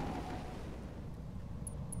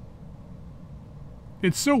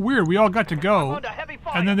 It's so weird, we all got to go,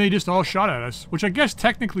 and then they just all shot at us. Which I guess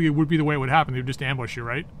technically it would be the way it would happen, they would just ambush you,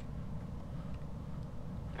 right?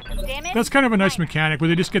 That's kind of a nice mechanic, where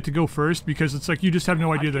they just get to go first, because it's like you just have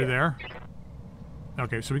no idea they're there.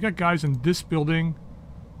 Okay, so we got guys in this building.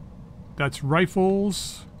 That's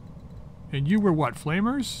rifles. And you were what,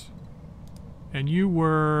 flamers? And you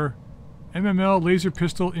were MML, laser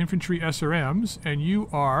pistol, infantry, SRMs. And you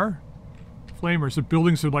are flamers. The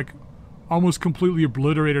buildings are like almost completely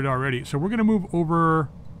obliterated already. So we're going to move over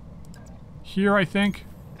here, I think.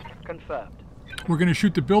 Confirmed. We're going to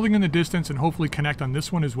shoot the building in the distance and hopefully connect on this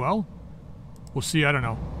one as well. We'll see, I don't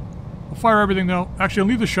know. We'll fire everything though. Actually, I'll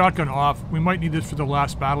leave the shotgun off. We might need this for the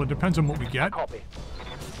last battle. It depends on what we get. Copy.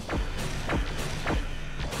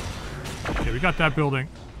 Okay, we got that building.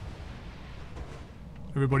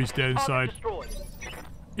 Everybody's dead inside.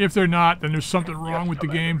 If they're not, then there's something wrong with the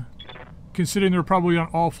game. Considering they're probably on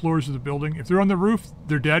all floors of the building. If they're on the roof,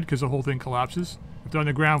 they're dead because the whole thing collapses. If they're on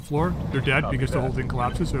the ground floor, they're dead because the whole thing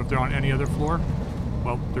collapses. So if they're on any other floor,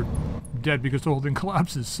 well, they're dead because the whole thing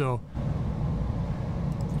collapses, so...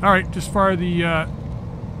 Alright, just fire the,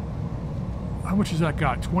 how much has that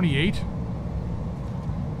got? 28?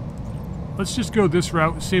 Let's just go this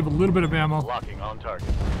route, save a little bit of ammo. Locking on target.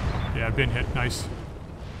 Yeah, I've been hit. Nice.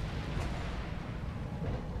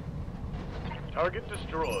 Target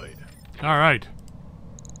destroyed. Alright.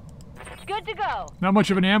 Good to go. Not much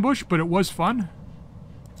of an ambush, but it was fun.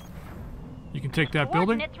 You can take that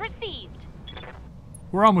building. Coordinates received.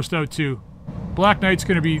 We're almost out, too. Black Knight's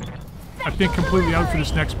going to be, I think, completely out for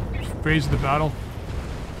this next phase of the battle.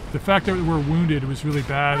 The fact that we're wounded was really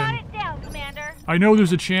bad. Got And it down, Commander. I know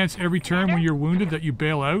there's a chance every turn when you're wounded that you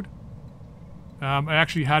bail out. I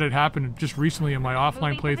actually had it happen just recently in my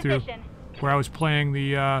offline Moving to playthrough, position. where I was playing the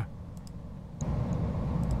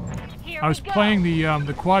Here I was we go. playing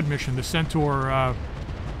the quad mission, the Centaur.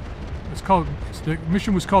 The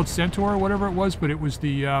mission was called Centaur or whatever it was, but it was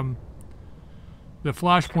the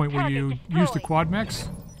flashpoint where Target you destroyed. use the quad mechs.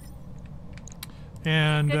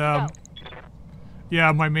 And Good to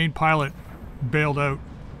yeah, my main pilot bailed out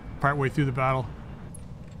partway through the battle.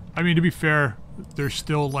 I mean, to be fair, they're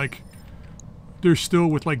still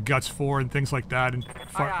with like Guts 4 and things like that, and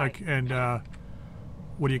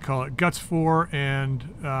what do you call it? Guts 4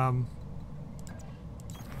 and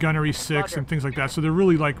Gunnery 6 Roger. and things like that. So they're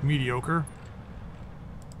really like mediocre.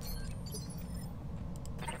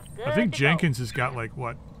 Good I think to Jenkins has got like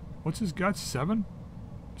what? What's his Guts? 7?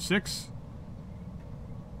 6?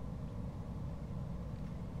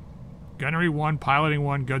 Gunnery 1, Piloting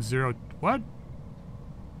 1, Guts 0. What?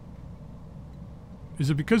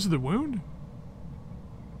 Is it because of the wound?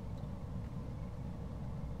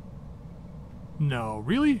 No,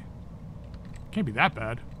 really? Can't be that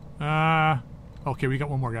bad. Okay, we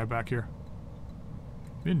got one more guy back here.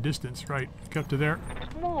 In distance, right. Get up to there.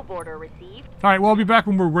 go. Move order received. Alright, well, I'll be back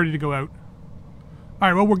when we're ready to go out.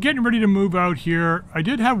 Alright, well, we're getting ready to move out here. I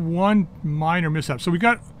did have one minor mishap. So we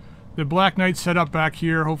got the Black Knight set up back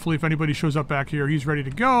here. Hopefully, if anybody shows up back here, he's ready to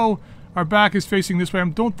go. Our back is facing this way. I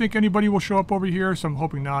don't think anybody will show up over here, so I'm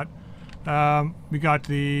hoping not. We got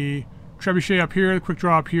the Trebuchet up here, the Quick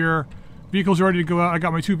Draw up here. Vehicles are ready to go out. I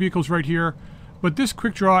got my 2 vehicles right here. But this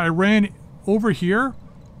Quick Draw, I ran over here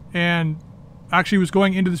and actually was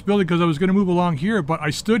going into this building because I was going to move along here, but I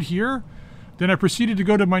stood here. Then I proceeded to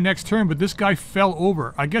go to my next turn, but this guy fell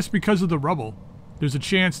over. I guess because of the rubble. There's a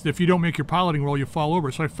chance that if you don't make your piloting roll, you fall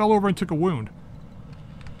over. So I fell over and took a wound.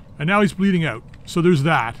 And now he's bleeding out. So there's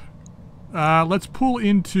that. Let's pull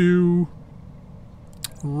into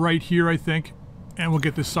right here, I think. And we'll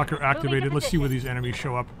get this sucker activated. Let's see where these enemies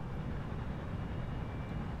show up.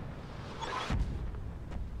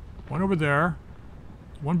 One over there.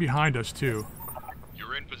 One behind us, too.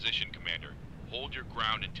 You're in position, Commander. Hold your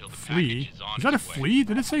ground until the Flea? package is on Is that a its way. flea?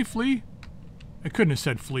 Did it say flea? It couldn't have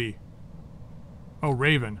said flea. Oh,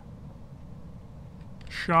 Raven.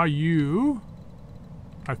 Shayu.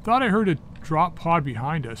 I thought I heard a drop pod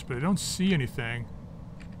behind us, but I don't see anything.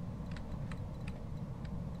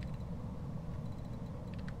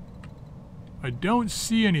 I don't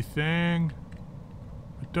see anything.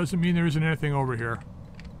 It doesn't mean there isn't anything over here.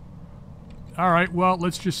 Alright, well,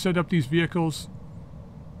 let's just set up these vehicles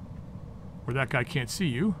where that guy can't see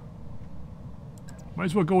you. Might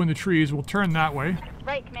as well go in the trees. We'll turn that way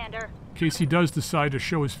Right, Commander. in case he does decide to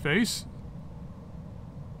show his face.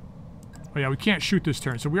 Oh yeah, we can't shoot this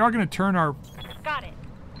turn, so we are going to turn Got it.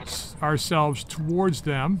 ourselves towards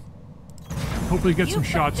them. Hopefully get some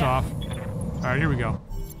shots off. Alright, here we go.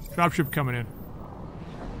 Dropship coming in.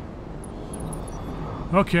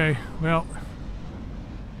 Okay, well...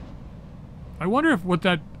 I wonder if what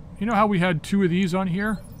that... You know how we had 2 of these on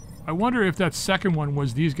here? I wonder if that second one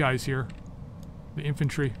was these guys here. The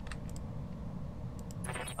infantry.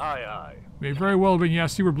 Aye, aye. May very well have been... Yeah,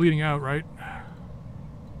 see we're bleeding out, right?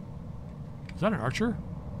 Is that an archer?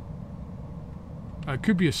 It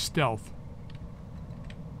could be a stealth.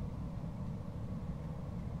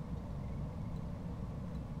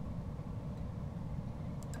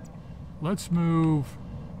 Let's move...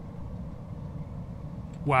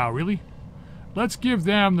 Wow, really? Let's give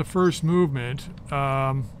them the first movement.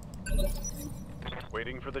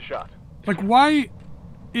 Waiting for the shot. Like, why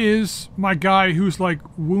is my guy who's, like,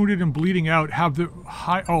 wounded and bleeding out have the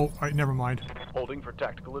high... Oh, all right, never mind. Holding for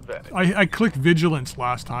tactical advantage. I clicked Vigilance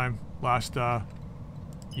last time. Yeah,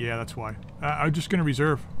 that's why. I'm just gonna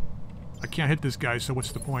reserve. I can't hit this guy, so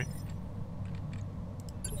what's the point?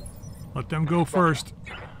 Let them go first.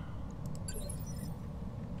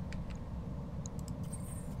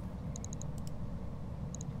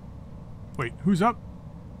 Wait, who's up?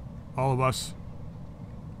 All of us.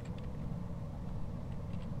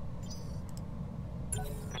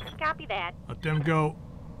 Copy that. Let them go.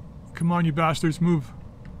 Come on, you bastards, move.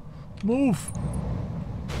 Move!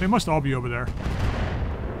 They must all be over there.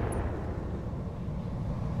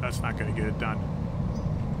 That's not gonna get it done.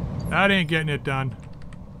 That ain't getting it done.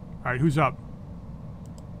 Alright, who's up?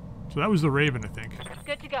 So that was the Raven, I think.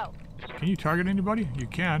 Good to go. Can you target anybody? You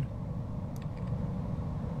can.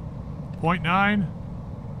 0.9.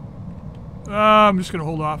 I'm just gonna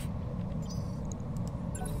hold off.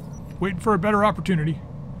 Waiting for a better opportunity.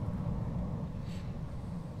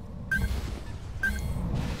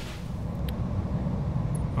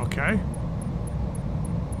 Okay.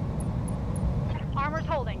 Armor's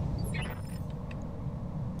holding.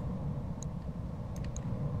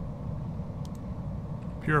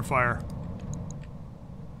 Purifier.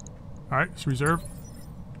 Alright, it's reserve.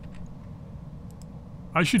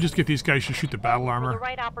 I should just get these guys to shoot the battle For armor. the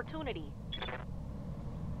right opportunity.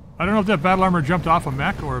 I don't know if that battle armor jumped off a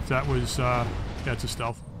mech or if that was, yeah, it's a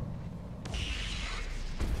stealth.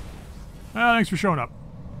 Thanks for showing up.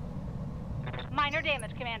 Minor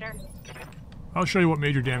damage, Commander. I'll show you what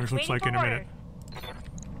major damage looks like in a minute.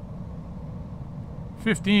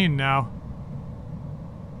 15 now.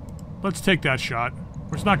 Let's take that shot.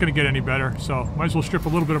 It's not going to get any better, so might as well strip a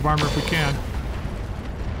little bit of armor if we can.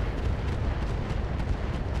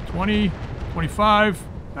 20, 25,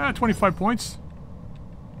 25 points.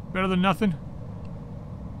 Better than nothing.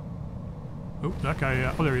 Oh, that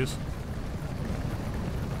guy, oh, there he is.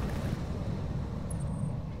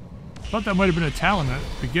 Thought that might have been a Talon at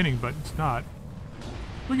the beginning, but it's not.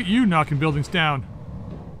 Look at you knocking buildings down.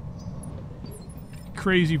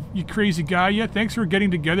 You crazy guy. Yeah, thanks for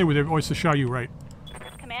getting together with everybody. Oh, it's the Shaw, you, right.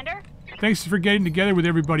 Commander? Thanks for getting together with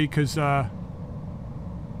everybody, because,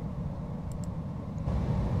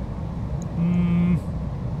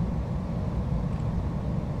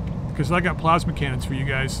 because I got plasma cannons for you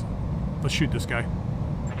guys. Let's shoot this guy.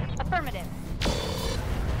 Affirmative.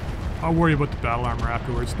 I'll worry about the battle armor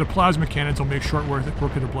afterwards. The plasma cannons will make short work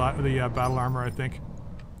of the battle armor, I think.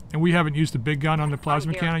 And we haven't used the big gun on the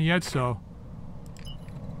plasma cannon yet, so...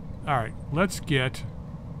 Alright, let's get...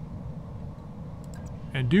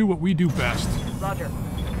 and do what we do best. Roger.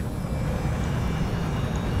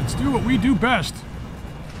 Let's do what we do best.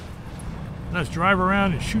 Let's drive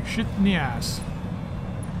around and shoot shit in the ass.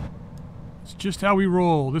 It's just how we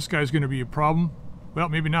roll. This guy's going to be a problem. Well,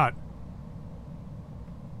 maybe not.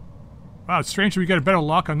 Wow, it's strange that we got a better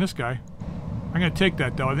lock on this guy. I'm going to take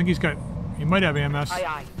that, though. I think he might have AMS. Aye,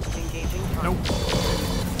 aye. Engaging turret. Nope.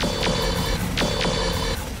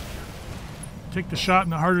 Take the shot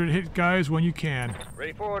in the harder to hit guys when you can.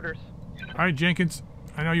 Ready for orders. Alright, Jenkins.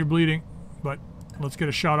 I know you're bleeding, but let's get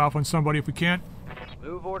a shot off on somebody if we can.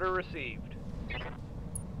 Move order received.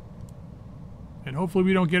 And hopefully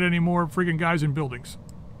we don't get any more freaking guys in buildings.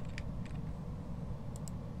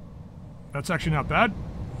 That's actually not bad.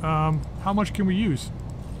 How much can we use?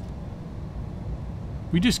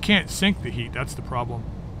 We just can't sink the heat, that's the problem.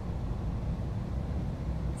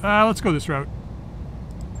 Let's go this route.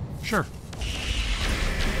 Sure.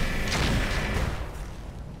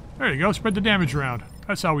 There you go, spread the damage around.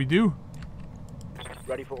 That's how we do.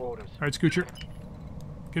 Ready for orders. Alright, Scoocher.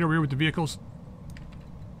 Get over here with the vehicles.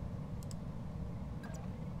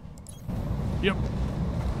 Yep.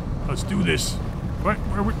 Let's do this. What?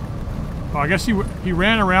 Where are we? Oh, I guess he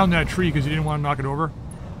ran around that tree because he didn't want to knock it over.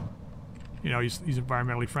 You know, he's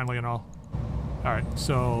environmentally friendly and all. Alright,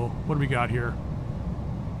 so what do we got here?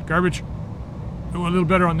 Garbage. Oh, a little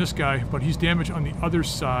better on this guy, but he's damaged on the other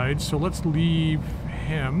side, so let's leave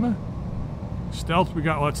him. Stealth, we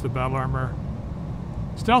got, well, that's the battle armor.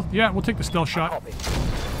 Stealth, yeah, we'll take the stealth shot. Copy.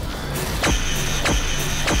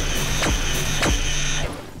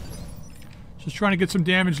 Just trying to get some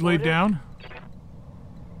damage laid down.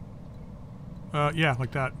 Yeah,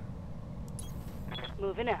 like that.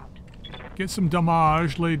 Moving out. Get some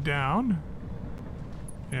damage laid down.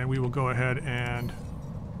 And we will go ahead and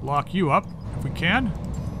lock you up, if we can.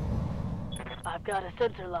 I've got a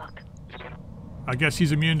sensor lock. I guess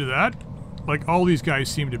he's immune to that, like all these guys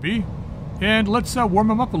seem to be. And let's warm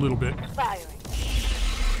him up a little bit. Firing.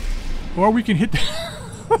 Or we can hit the...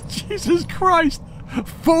 Jesus Christ!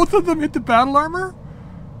 Both of them hit the battle armor?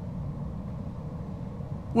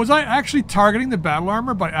 Was I actually targeting the battle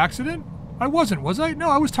armor by accident? I wasn't, was I? No,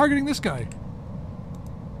 I was targeting this guy.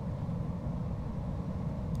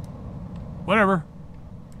 Whatever.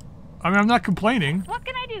 I mean, I'm not complaining. What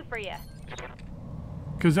can I do for you?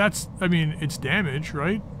 Because that's, I mean, it's damage,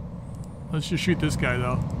 right? Let's just shoot this guy,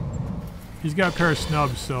 though. He's got a pair of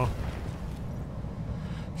snubs, so...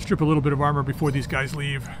 strip a little bit of armor before these guys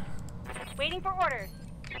leave. Waiting for orders.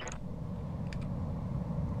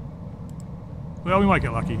 Well, we might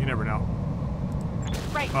get lucky. You never know.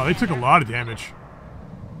 Right. Oh, they took a lot of damage.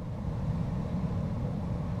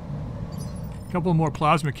 A couple more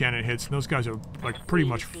plasma cannon hits, and those guys are, like, pretty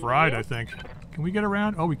much fried, I think. Can we get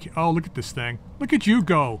around? Oh, we can. Oh, look at this thing. Look at you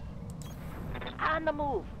go. On the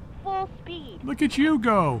move. Full speed. Look at you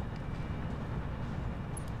go.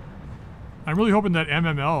 I'm really hoping that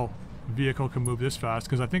MML vehicle can move this fast,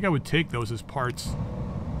 because I think I would take those as parts.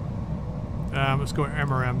 Let's go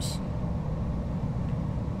MRMs.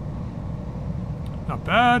 Not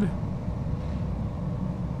bad.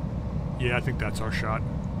 Yeah, I think that's our shot.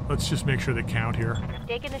 Let's just make sure they count here.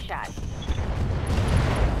 Taking a shot.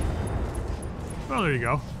 Well, there you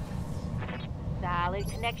go. Solid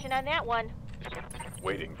connection on that one.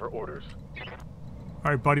 Waiting for orders.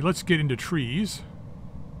 Alright, buddy, let's get into trees.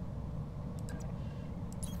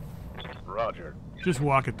 Roger. Just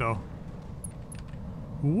walk it, though.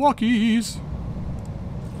 Walkies!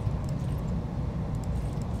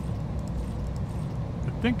 I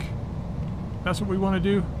think that's what we want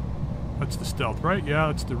to do. That's the stealth, right? Yeah,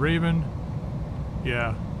 that's the Raven.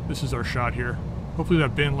 Yeah, this is our shot here. Hopefully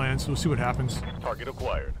that bin lands, so we'll see what happens. Target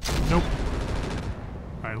acquired. Nope.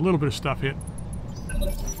 Alright, a little bit of stuff hit.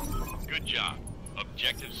 Good job.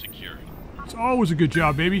 Objective secured. It's always a good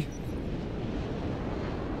job, baby.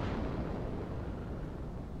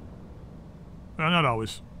 Well, not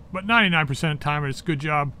always. But 99% of the time, it's a good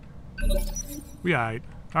job. We alright.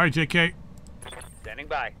 Alright, JK. Standing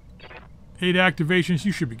by. 8 activations,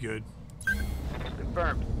 you should be good.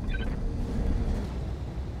 Confirmed.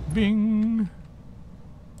 Bing.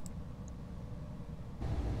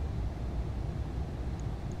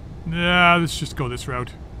 Nah, let's just go this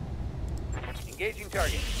route. Engaging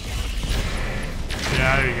target.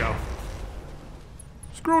 Yeah, there you go.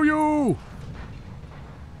 Screw you!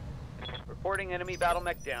 Reporting enemy battle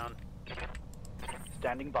mech down.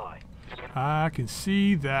 Standing by. I can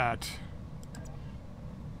see that.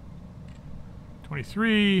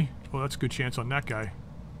 23. Well, that's a good chance on that guy.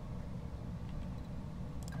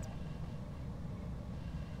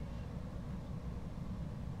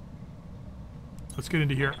 Let's get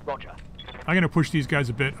into here. Roger. I'm going to push these guys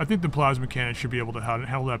a bit. I think the plasma cannon should be able to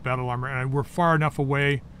handle that battle armor, and we're far enough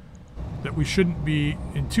away that we shouldn't be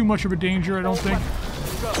in too much of a danger, I don't think.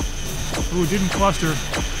 Ooh, it didn't cluster.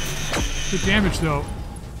 Good damage, though.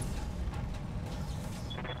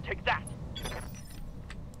 Take that.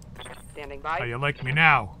 Standing by. How you like me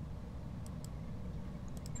now?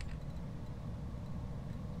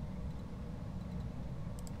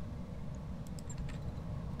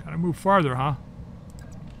 Gotta move farther, huh?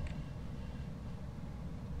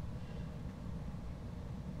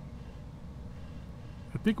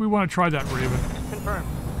 I think we want to try that Raven. Confirmed.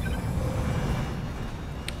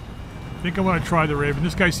 I think I want to try the Raven.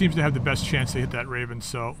 This guy seems to have the best chance to hit that Raven,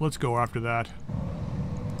 so let's go after that.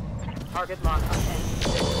 Target locked on head.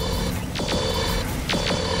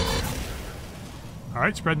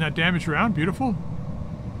 Alright, spreading that damage around. Beautiful.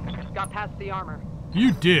 Got past the armor.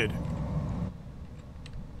 You did.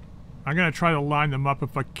 I'm going to try to line them up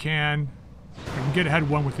if I can. I can get ahead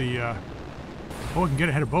one with the... Oh, I can get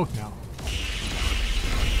ahead of both now.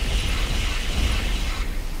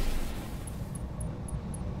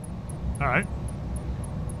 Alright.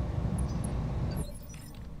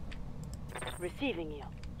 Receiving you.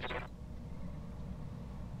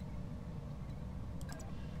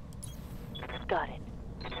 Got it.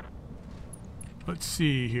 Let's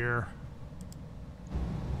see here.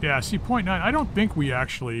 Yeah, see, .9. I don't think we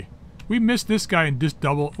actually... We missed this guy and just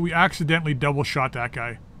we accidentally double shot that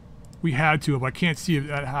guy. We had to, but I can't see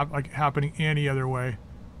that happening any other way.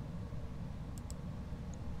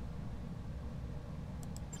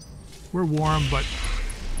 We're warm, but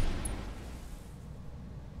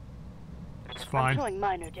it's fine. I'm showing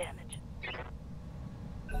minor damage.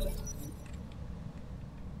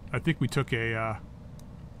 I think we took a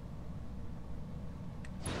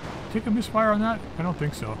take a misfire on that? I don't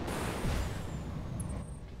think so.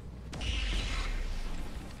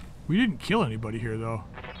 We didn't kill anybody here, though.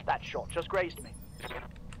 That shot just grazed me.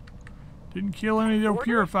 Didn't kill any of the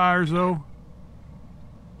purifiers, though.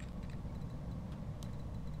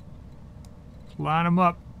 Line them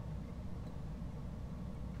up.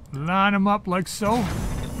 Line them up like so.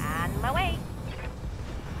 On my way.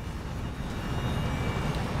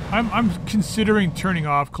 I'm considering turning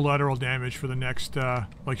off collateral damage for the next,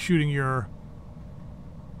 like shooting your...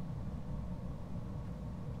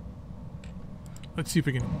 Let's see if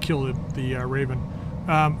we can kill the Raven.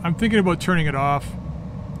 I'm thinking about turning it off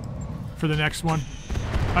for the next one.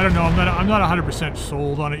 I don't know. I'm not 100%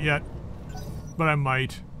 sold on it yet, but I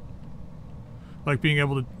might. Like being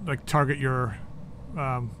able to like target your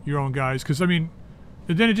own guys, because I mean,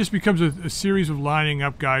 then it just becomes a series of lining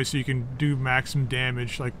up guys so you can do maximum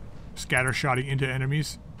damage, like scattershotting into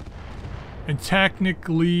enemies. And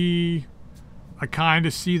technically, I kind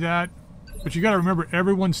of see that, but you got to remember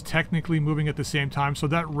everyone's technically moving at the same time, so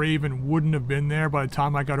that Raven wouldn't have been there by the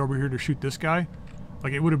time I got over here to shoot this guy.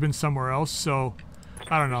 Like it would have been somewhere else. So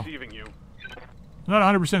I don't know. Receiving you. I'm not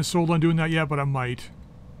 100% sold on doing that yet, but I might.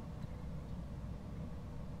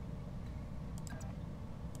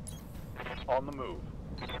 On the move.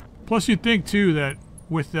 Plus, you'd think, too, that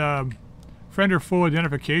with friend or foe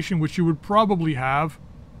identification, which you would probably have,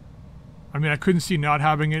 I mean, I couldn't see not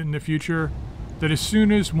having it in the future. That as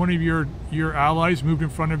soon as one of your allies moved in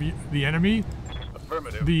front of the enemy,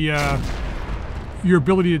 Affirmative. your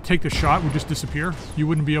ability to take the shot would just disappear. You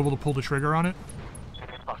wouldn't be able to pull the trigger on it.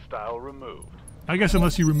 Hostile removed. I guess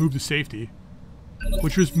unless you remove the safety,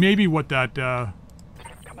 which was maybe what that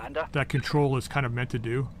Commander? that control is kind of meant to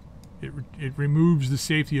do. It removes the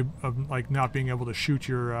safety of like not being able to shoot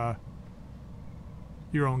your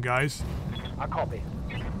own guys. I copy.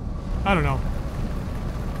 I don't know,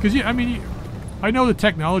 because yeah, I mean, I know the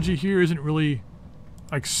technology here isn't really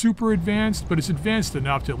like super advanced, but it's advanced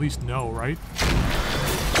enough to at least know, right?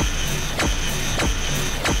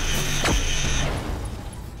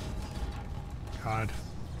 God.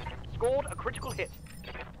 Scored a critical hit.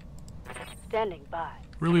 Standing by.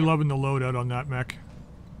 Really loving the loadout on that mech.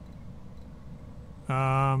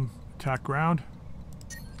 Attack ground.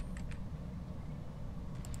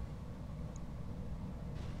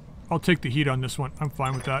 I'll take the heat on this one. I'm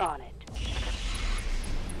fine with that. On it.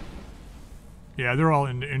 Yeah, they're all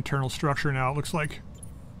in the internal structure now, it looks like.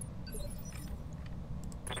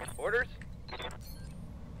 Orders?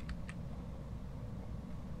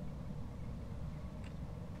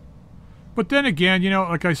 But then again, you know,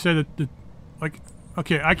 like I said,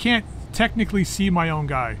 okay, I can't technically see my own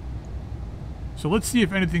guy. So let's see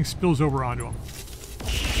if anything spills over onto him.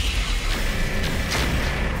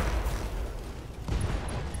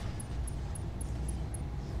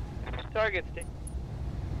 Target stick.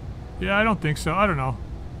 Yeah, I don't think so. I don't know.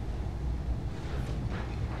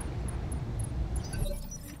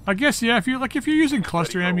 I guess, yeah, if you're using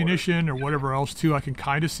cluster Ready for ammunition or whatever else too, I can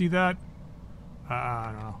kind of see that.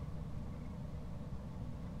 I don't know.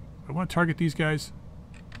 I want to target these guys.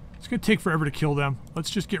 It's gonna take forever to kill them. Let's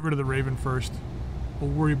just get rid of the Raven first.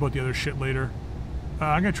 We'll worry about the other shit later.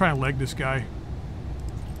 I'm gonna try and leg this guy.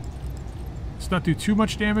 Let's not do too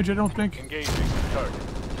much damage, I don't think. Engaging target.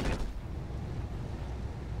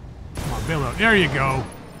 Come on, bail out. There you go.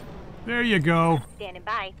 There you go. Standing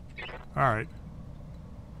by. Alright.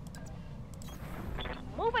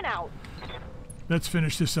 Moving out. Let's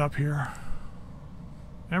finish this up here.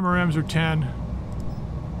 MRMs are 10.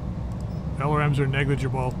 LRMs are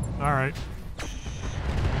negligible. Alright.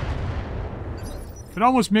 It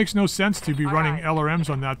almost makes no sense to be running LRMs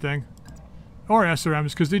on that thing. Or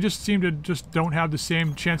SRMs, because they just seem to just don't have the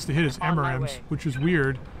same chance to hit as On my MRMs, way. which is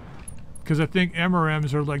weird. Because I think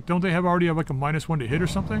MRMs are like, don't they already have like a -1 to hit or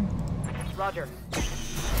something? Roger.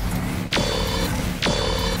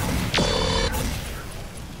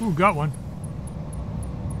 Ooh, got one.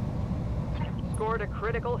 Scored a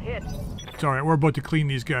critical hit. It's alright, we're about to clean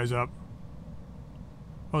these guys up.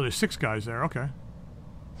 Oh, there's 6 guys there, okay.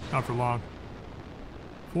 Not for long.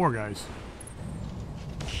 4 guys.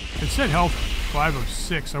 It said health 5 of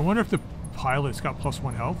 6. I wonder if the pilot's got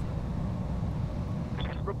 +1 health.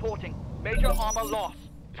 Reporting. Major armor loss.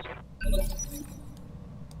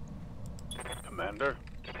 Commander.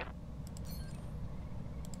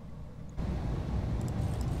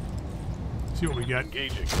 See what we get.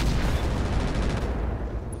 Engaging.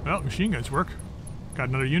 Well, machine guns work. Got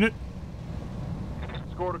another unit.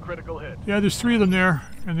 Scored a critical hit. Yeah, there's 3 of them there,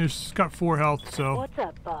 and there's got 4 health, so What's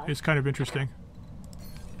up, boss? it's kind of interesting.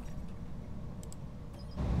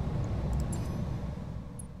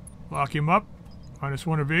 Lock him up.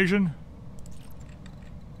 -1 evasion.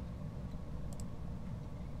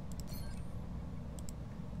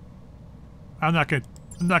 I'm not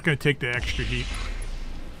gonna take the extra heat.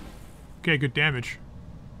 Okay, good damage.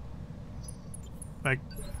 Like,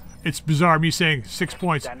 it's bizarre me saying 6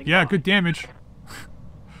 points. Standing Yeah, by. good damage.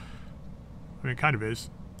 I mean, it kind of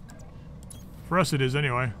is. For us, it is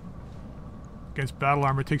anyway. Against battle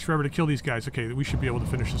armor, it takes forever to kill these guys. Okay, we should be able to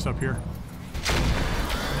finish this up here.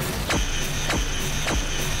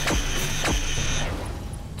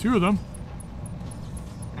 Two of them.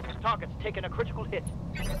 Target's taken a critical hit.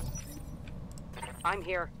 I'm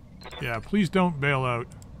here. Yeah, please don't bail out.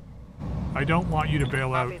 I don't want you to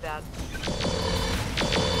bail out. Copy that.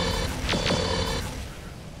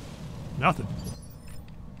 Nothing.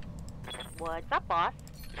 What's up, boss?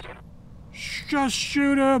 Just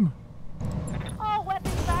shoot him! All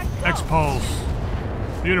weapons back. X-Pulse.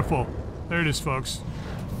 Beautiful. There it is, folks.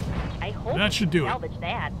 I hope That we should can do it. salvage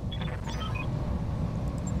that.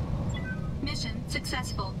 Mission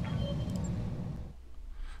successful.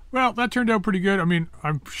 Well, that turned out pretty good. I mean,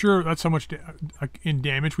 I'm sure that's how much in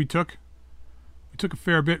damage we took. We took a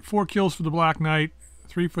fair bit. 4 kills for the Black Knight,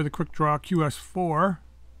 3 for the Quick Draw QS4.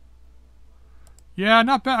 Yeah,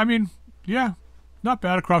 not bad. I mean, yeah, not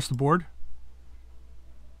bad across the board.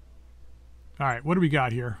 All right, what do we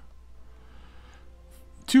got here?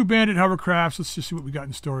 2 bandit hovercrafts. Let's just see what we got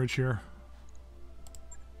in storage here.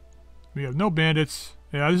 We have no bandits.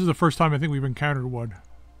 Yeah, this is the first time I think we've encountered one.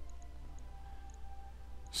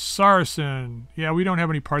 Saracen. Yeah, we don't have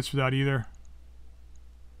any parts for that either.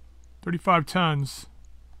 35 tons.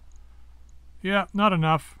 Yeah, not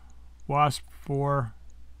enough. Wasp 4.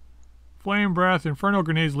 Flame Breath, Inferno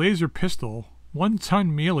Grenades, Laser Pistol. 1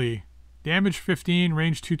 ton melee. Damage 15,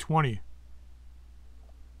 range 220.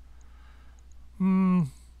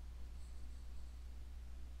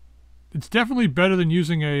 It's definitely better than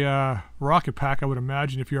using a rocket pack, I would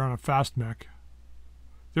imagine, if you're on a fast mech.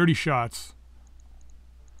 30 shots.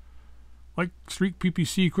 Like Streak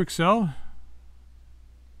PPC Quikscell.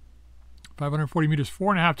 540 meters,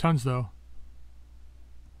 4.5 tons though.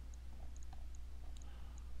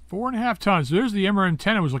 4.5 tons. There's the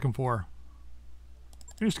MRM-10 I was looking for.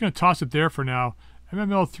 I'm just going to toss it there for now.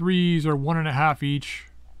 MML-3s are 1.5 each.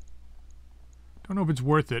 Don't know if it's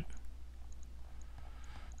worth it.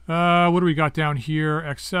 What do we got down here?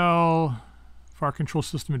 XL, Fire Control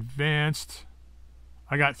System Advanced.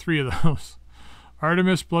 I got 3 of those.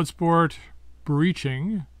 Artemis, Bloodsport,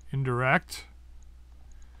 Breaching, Indirect.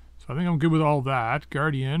 So I think I'm good with all that.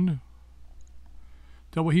 Guardian.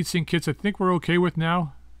 Double heatsink kits I think we're okay with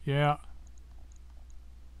now. Yeah.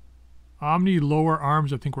 Omni lower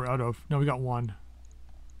arms I think we're out of. No, we got 1.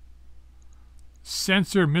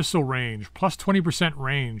 Sensor missile range. Plus 20%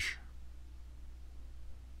 range.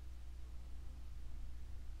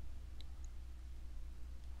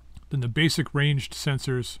 Then the basic ranged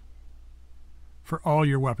sensors for all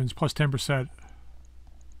your weapons. Plus 10%.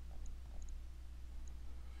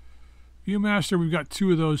 Viewmaster, we've got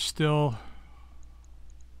 2 of those still.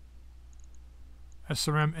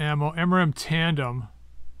 SRM ammo. MRM tandem.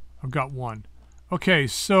 I've got 1. Okay,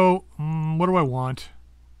 so what do I want?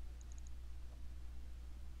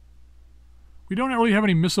 We don't really have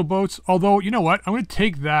any missile boats. Although, you know what? I'm going to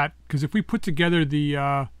take that. Because if we put together the...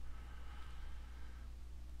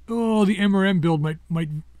 the MRM build might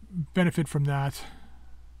benefit from that.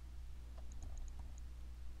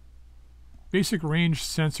 Basic range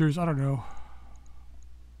sensors. I don't know.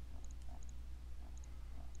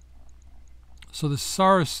 So the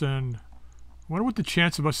Saracen... I wonder what the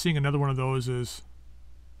chance of us seeing another one of those is.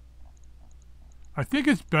 I think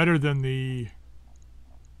it's better than the...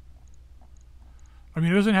 I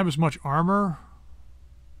mean, it doesn't have as much armor.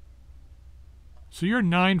 So you're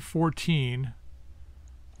 914,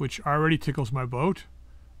 which already tickles my boat.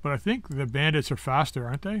 But I think the bandits are faster,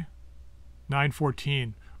 aren't they?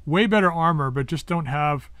 914. Way better armor, but just don't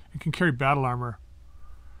have... It can carry battle armor.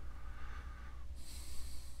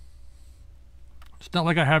 It's not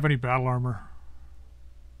like I have any battle armor.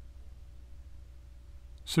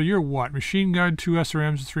 So you're what? Machine gun, 2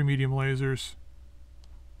 SRMs, and 3 medium lasers.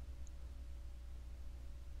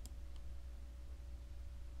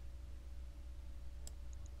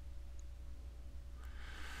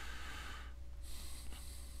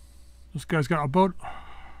 This guy's got about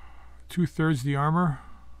 2/3 the armor.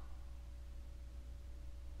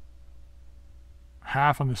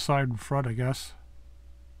 Half on the side and front, I guess.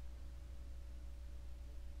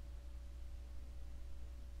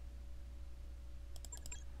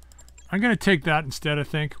 I'm going to take that instead, I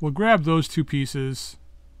think. We'll grab those 2 pieces.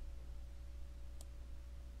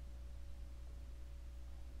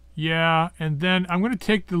 Yeah, and then I'm going to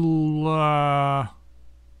take the...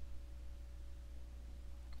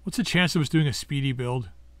 what's the chance of us doing a speedy build?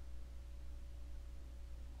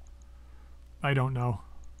 I don't know.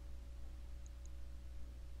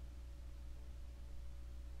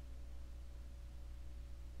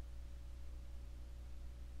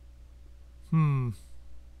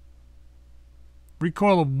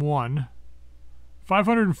 Recoil of 1.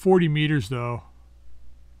 540 meters, though.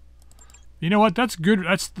 You know what? That's good.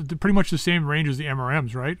 That's pretty much the same range as the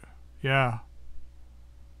MRMs, right? Yeah.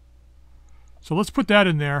 So let's put that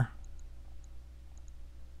in there.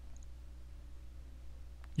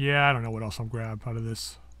 Yeah, I don't know what else I'll grab out of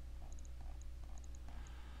this.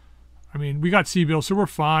 I mean, we got C-Bill, so we're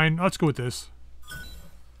fine. Let's go with this.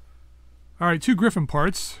 Alright, 2 Griffin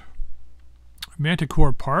parts.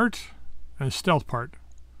 Manticore part. And a stealth part.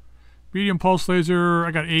 Medium pulse laser, I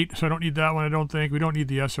got 8, so I don't need that one, I don't think. We don't need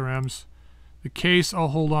the SRMs. The case I'll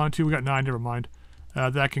hold on to. We got 9, never mind.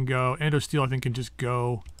 That can go. Endo steel I think can just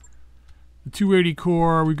go. The 280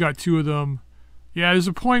 core, we've got 2 of them. Yeah, there's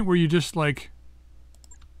a point where you just like...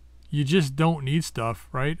 You just don't need stuff,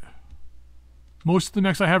 right? Most of the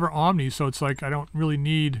mechs I have are Omni, so it's like I don't really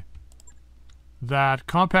need that.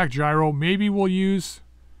 Compact gyro, maybe we'll use...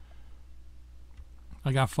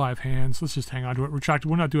 I got 5 hands. Let's just hang on to it. Retractable.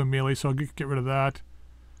 We're not doing melee, so I'll get rid of that.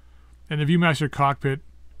 And the Viewmaster cockpit.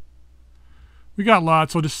 We got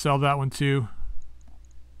lots. I'll just sell that one too.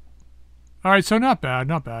 Alright, so not bad,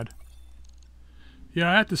 not bad. Yeah,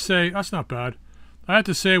 I have to say, that's not bad. I have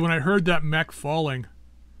to say, when I heard that mech falling,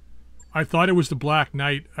 I thought it was the Black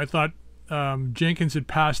Knight. I thought Jenkins had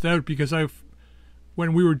passed out because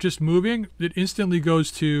when we were just moving, it instantly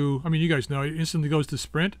goes to, I mean, you guys know, it instantly goes to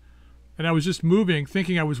sprint. And I was just moving,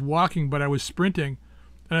 thinking I was walking, but I was sprinting.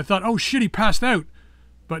 And I thought, oh shit, he passed out.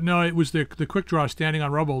 But no, it was the quick draw standing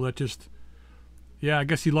on rubble that just, yeah, I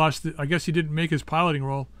guess he lost, I guess he didn't make his piloting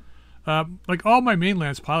roll. Like all my main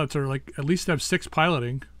lance pilots are like, at least have 6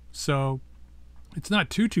 piloting. So it's not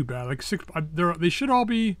too bad. Like 6, they should all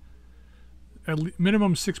be at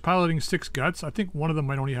minimum 6 piloting, 6 guts. I think one of them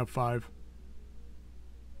might only have 5.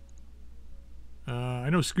 I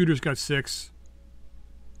know Scooter's got 6.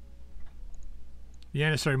 The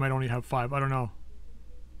Janissary might only have 5. I don't know.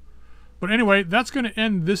 But anyway, that's going to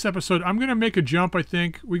end this episode. I'm going to make a jump, I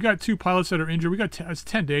think. We got 2 pilots that are injured. We got it's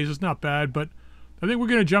 10 days. It's not bad, but I think we're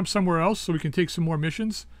going to jump somewhere else so we can take some more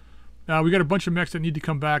missions. We got a bunch of mechs that need to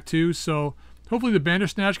come back too, so hopefully the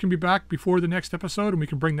Bandersnatch can be back before the next episode and we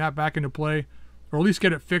can bring that back into play, or at least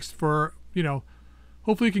get it fixed for, you know,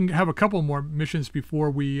 hopefully we can have a couple more missions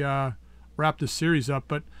before we wrap this series up.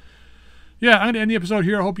 But yeah, I'm going to end the episode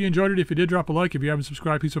here. I hope you enjoyed it. If you did, drop a like. If you haven't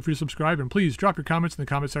subscribed, please feel free to subscribe. And please drop your comments in the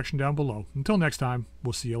comment section down below. Until next time,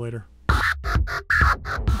 we'll see you later.